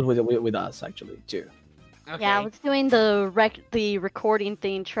 Knuckles was with us actually too. Okay. Yeah, I was doing the recording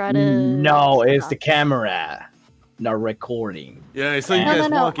thing, try to... No, it's the camera, not recording. Yeah, I saw you No, guys no,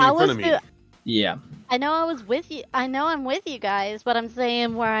 no, walking I in front was of me. Yeah. I know I was with you. I know I'm with you guys, but I'm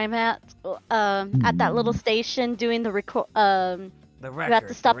saying where I'm at that little station doing the record. The You record, have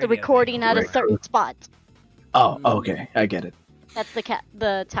to stop the radio recording at a certain spot. Oh, okay, I get it. That's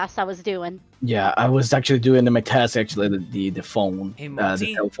the task I was doing. Yeah, I was actually doing my task actually the phone, Hey, the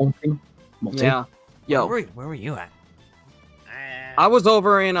Multi? telephone thing. Multi. Yeah. Yo, Where were you at? I was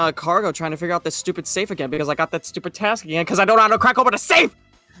over in cargo trying to figure out this stupid safe again because I got that stupid task again because I don't know how to crack open a safe.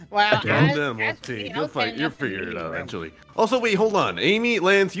 Well, Calm down, Multi. You'll figure it out eventually. Also, wait, hold on. Amy,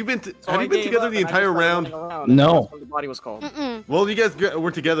 Lance, have you been together the entire round? No. The body was called. Well, you guys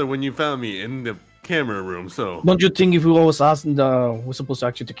were together when you found me in the camera room, so Don't you think if we always asked, we're supposed to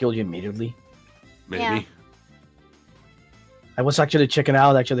actually to kill you immediately? maybe. Yeah. I was actually checking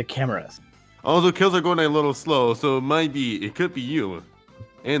out actually the cameras. Also, kills are going a little slow, so it could be you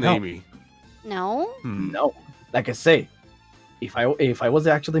and No. Amy. No. No, like I say, if I was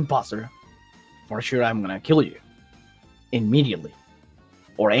the actual imposter, for sure I'm gonna kill you immediately,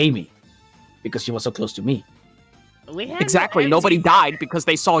 or Amy, because she was so close to me. We had Exactly. Nobody died because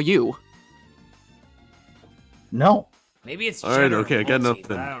they saw you. No. Maybe it's All right, Jet or okay, I got Multi,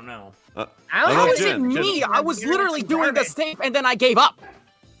 nothing. but I don't know. How not is it Jen. me? I was literally doing the safe and then I gave up.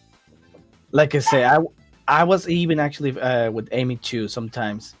 Like I say, I was even actually with Amy too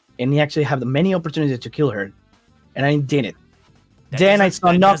sometimes, and he actually had many opportunities to kill her, and I didn't. Then I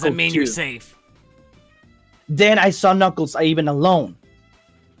saw that Knuckles doesn't mean too. you're safe. Then I saw Knuckles even alone.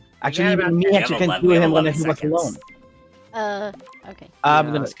 Actually, about even me that. actually We have can kill him when 11 he was seconds. alone. Okay. I'm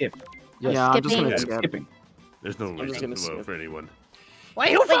Yeah. gonna skip. Yes. Yeah, I'm just Skipping. gonna Yeah. skip. Skipping. There's no I'm just reason gonna to vote skip. for anyone.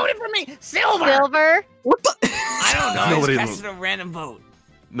 Wait, who voted for me? Silver! Silver. What the? I don't know. I Nobody just casted a random vote.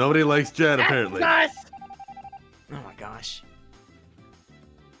 Nobody likes Jet, apparently. Us. Oh my gosh.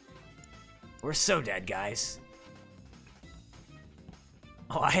 We're so dead, guys.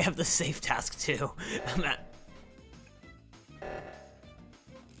 Oh, I have the safe task too. I'm at...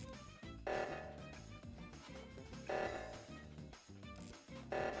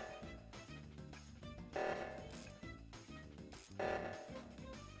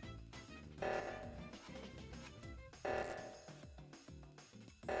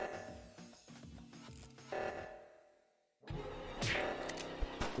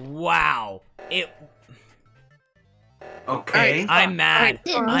 Wow. Okay. I'm mad.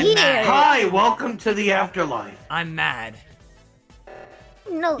 I'm mad. Hi, welcome to the afterlife. I'm mad.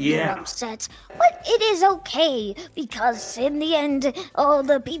 No, you're Yeah. upset. But it is okay, because in the end, all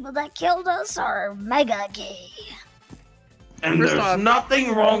the people that killed us are mega gay. And First there's off-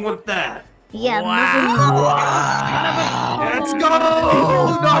 nothing wrong with that. Yeah, Let's go!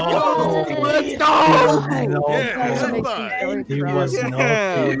 Let's go! Yeah, high five. He was Yeah.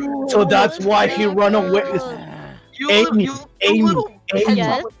 not. So that's why he run away. Amy,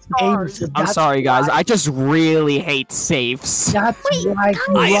 Yes. so I'm that's sorry, guys. why- I just really hate safes. That's why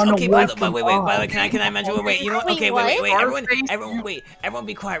he run Okay, away by the from way, by the way, us. can I mention? Wait, you know what? Wait, Okay, what? wait, everyone,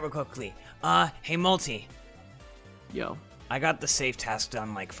 be quiet real quickly. Hey, Multi, Yo. I got the safe task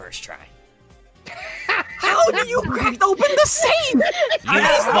done like first try. How do you crack open the safe? You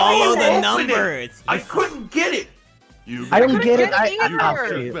follow the open it. numbers. I couldn't get it. You I don't get it. Get in here.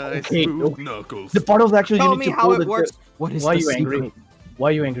 Okay. Smooth knuckles. The part of actually Tell you me need to how pull it the. works. What is Why are the you angry? secret? Why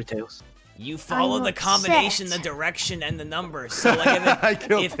are you angry, Tails? You follow I'm the combination, the upset. direction, and the numbers. So like if I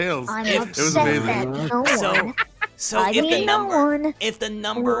killed if- Tails. I'm It upset was that amazing. no one, so I if the mean no number one, if the will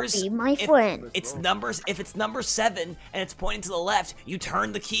numbers be my if friend. it's numbers if it's number 7 and it's pointing to the left, you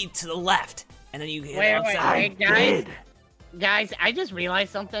turn the key to the left and then you hit Wait, upside. I Hey, guys. did. Guys, I just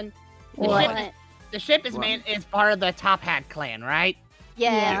realized something. What? The ship is What? is part of the Top Hat clan, right?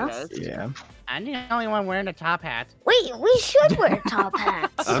 Yeah. Yeah. I'm the only one wearing a top hat. Wait, we should wear top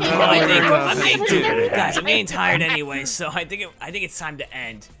hats. I'm Well, not I wearing think a I'm getting suit. guys, I'm getting tired anyway, so I think it's time to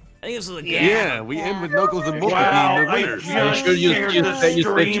end. I think this was a good. Yeah, we end with Knuckles and Multi Wow, being the I winners. just sure you- shared you the say- you say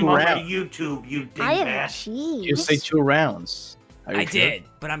stream two on rounds. YouTube, you I am dingbat. You say cheese. 2 rounds. Are you I sure? did,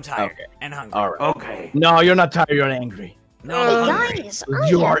 but I'm tired Okay. and hungry. All right. Okay. No, you're not tired. You're angry. No, I'm Hey hungry. guys,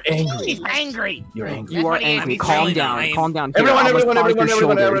 You I are am angry. He's cheese. angry. You're angry. You are That's what he is. angry. I'm Calm really down. not. I Calm down. Here, Everyone, I'll everyone, massage everyone, your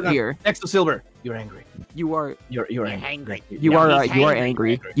everyone, shoulder. everyone. Here. Next to Silver. You're angry. You are. You're You're angry. angry. You Yeah. are. he's You are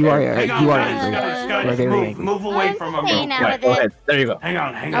angry. angry. You are. Hang on, You are guys, angry. guys, You are guys, very move, angry. move away from him. staying real out quick. of Go it. ahead. There you go. Hang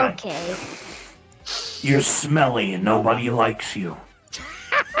on, hang on. Okay, You're smelly and nobody likes you.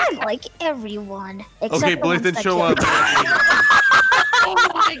 I like everyone except Okay, the Blaze ones didn't that show killed up. me. Oh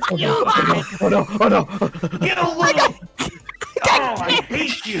my god! Oh no! Oh no! Get a little. Oh, I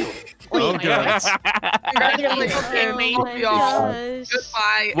hate you. Oh god. Congratulations, me. Oh my y'all. gosh.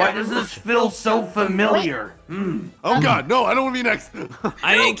 Goodbye. Why does this feel so familiar? Hmm. Oh god, no, I don't want to be next.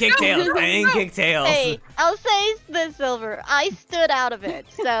 I didn't kick Tails. I didn't kick Tails. Hey, I'll say this, Silver. I stood out of it,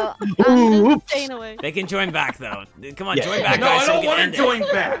 so I'm just staying away. They can join back though. Come on, Yeah. join back, No, guys. I so we don't can want end to it.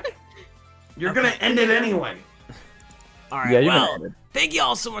 join back. You're gonna end it anyway. All right. Yeah, you're well, gonna end thank you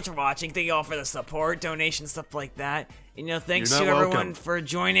all so much for watching. Thank you all for the support, donations, stuff like that. And, thanks You're to not everyone welcome. for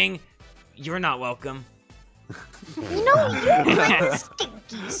joining. You're not welcome. You know, you're kind of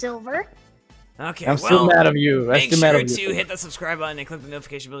stinky, Silver. Okay. I'm well, still mad at you. I'm make still mad sure at to you. hit that subscribe button and click the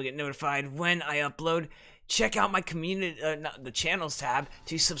notification bell to get notified when I upload. Check out my community, the channels tab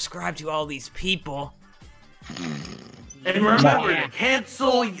to subscribe to all these people. And remember to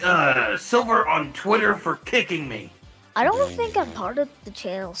cancel Silver on Twitter for kicking me. I don't think I'm part of the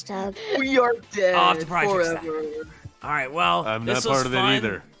channels tab. We are dead Off the project stack. forever. All right. Well, I'm this not was part of it fun.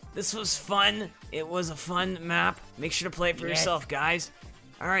 either. This was fun. It was a fun map. Make sure to play it for yourself, guys.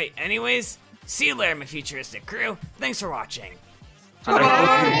 All right. Anyways, see you later, my futuristic crew. Thanks for watching. Girls.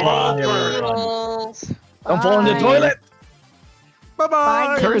 Don't fall in the Bye. toilet.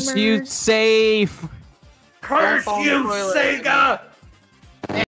 Bye, Curse you, gamers. safe. Curse Don't fall in you, the toilet. Sega!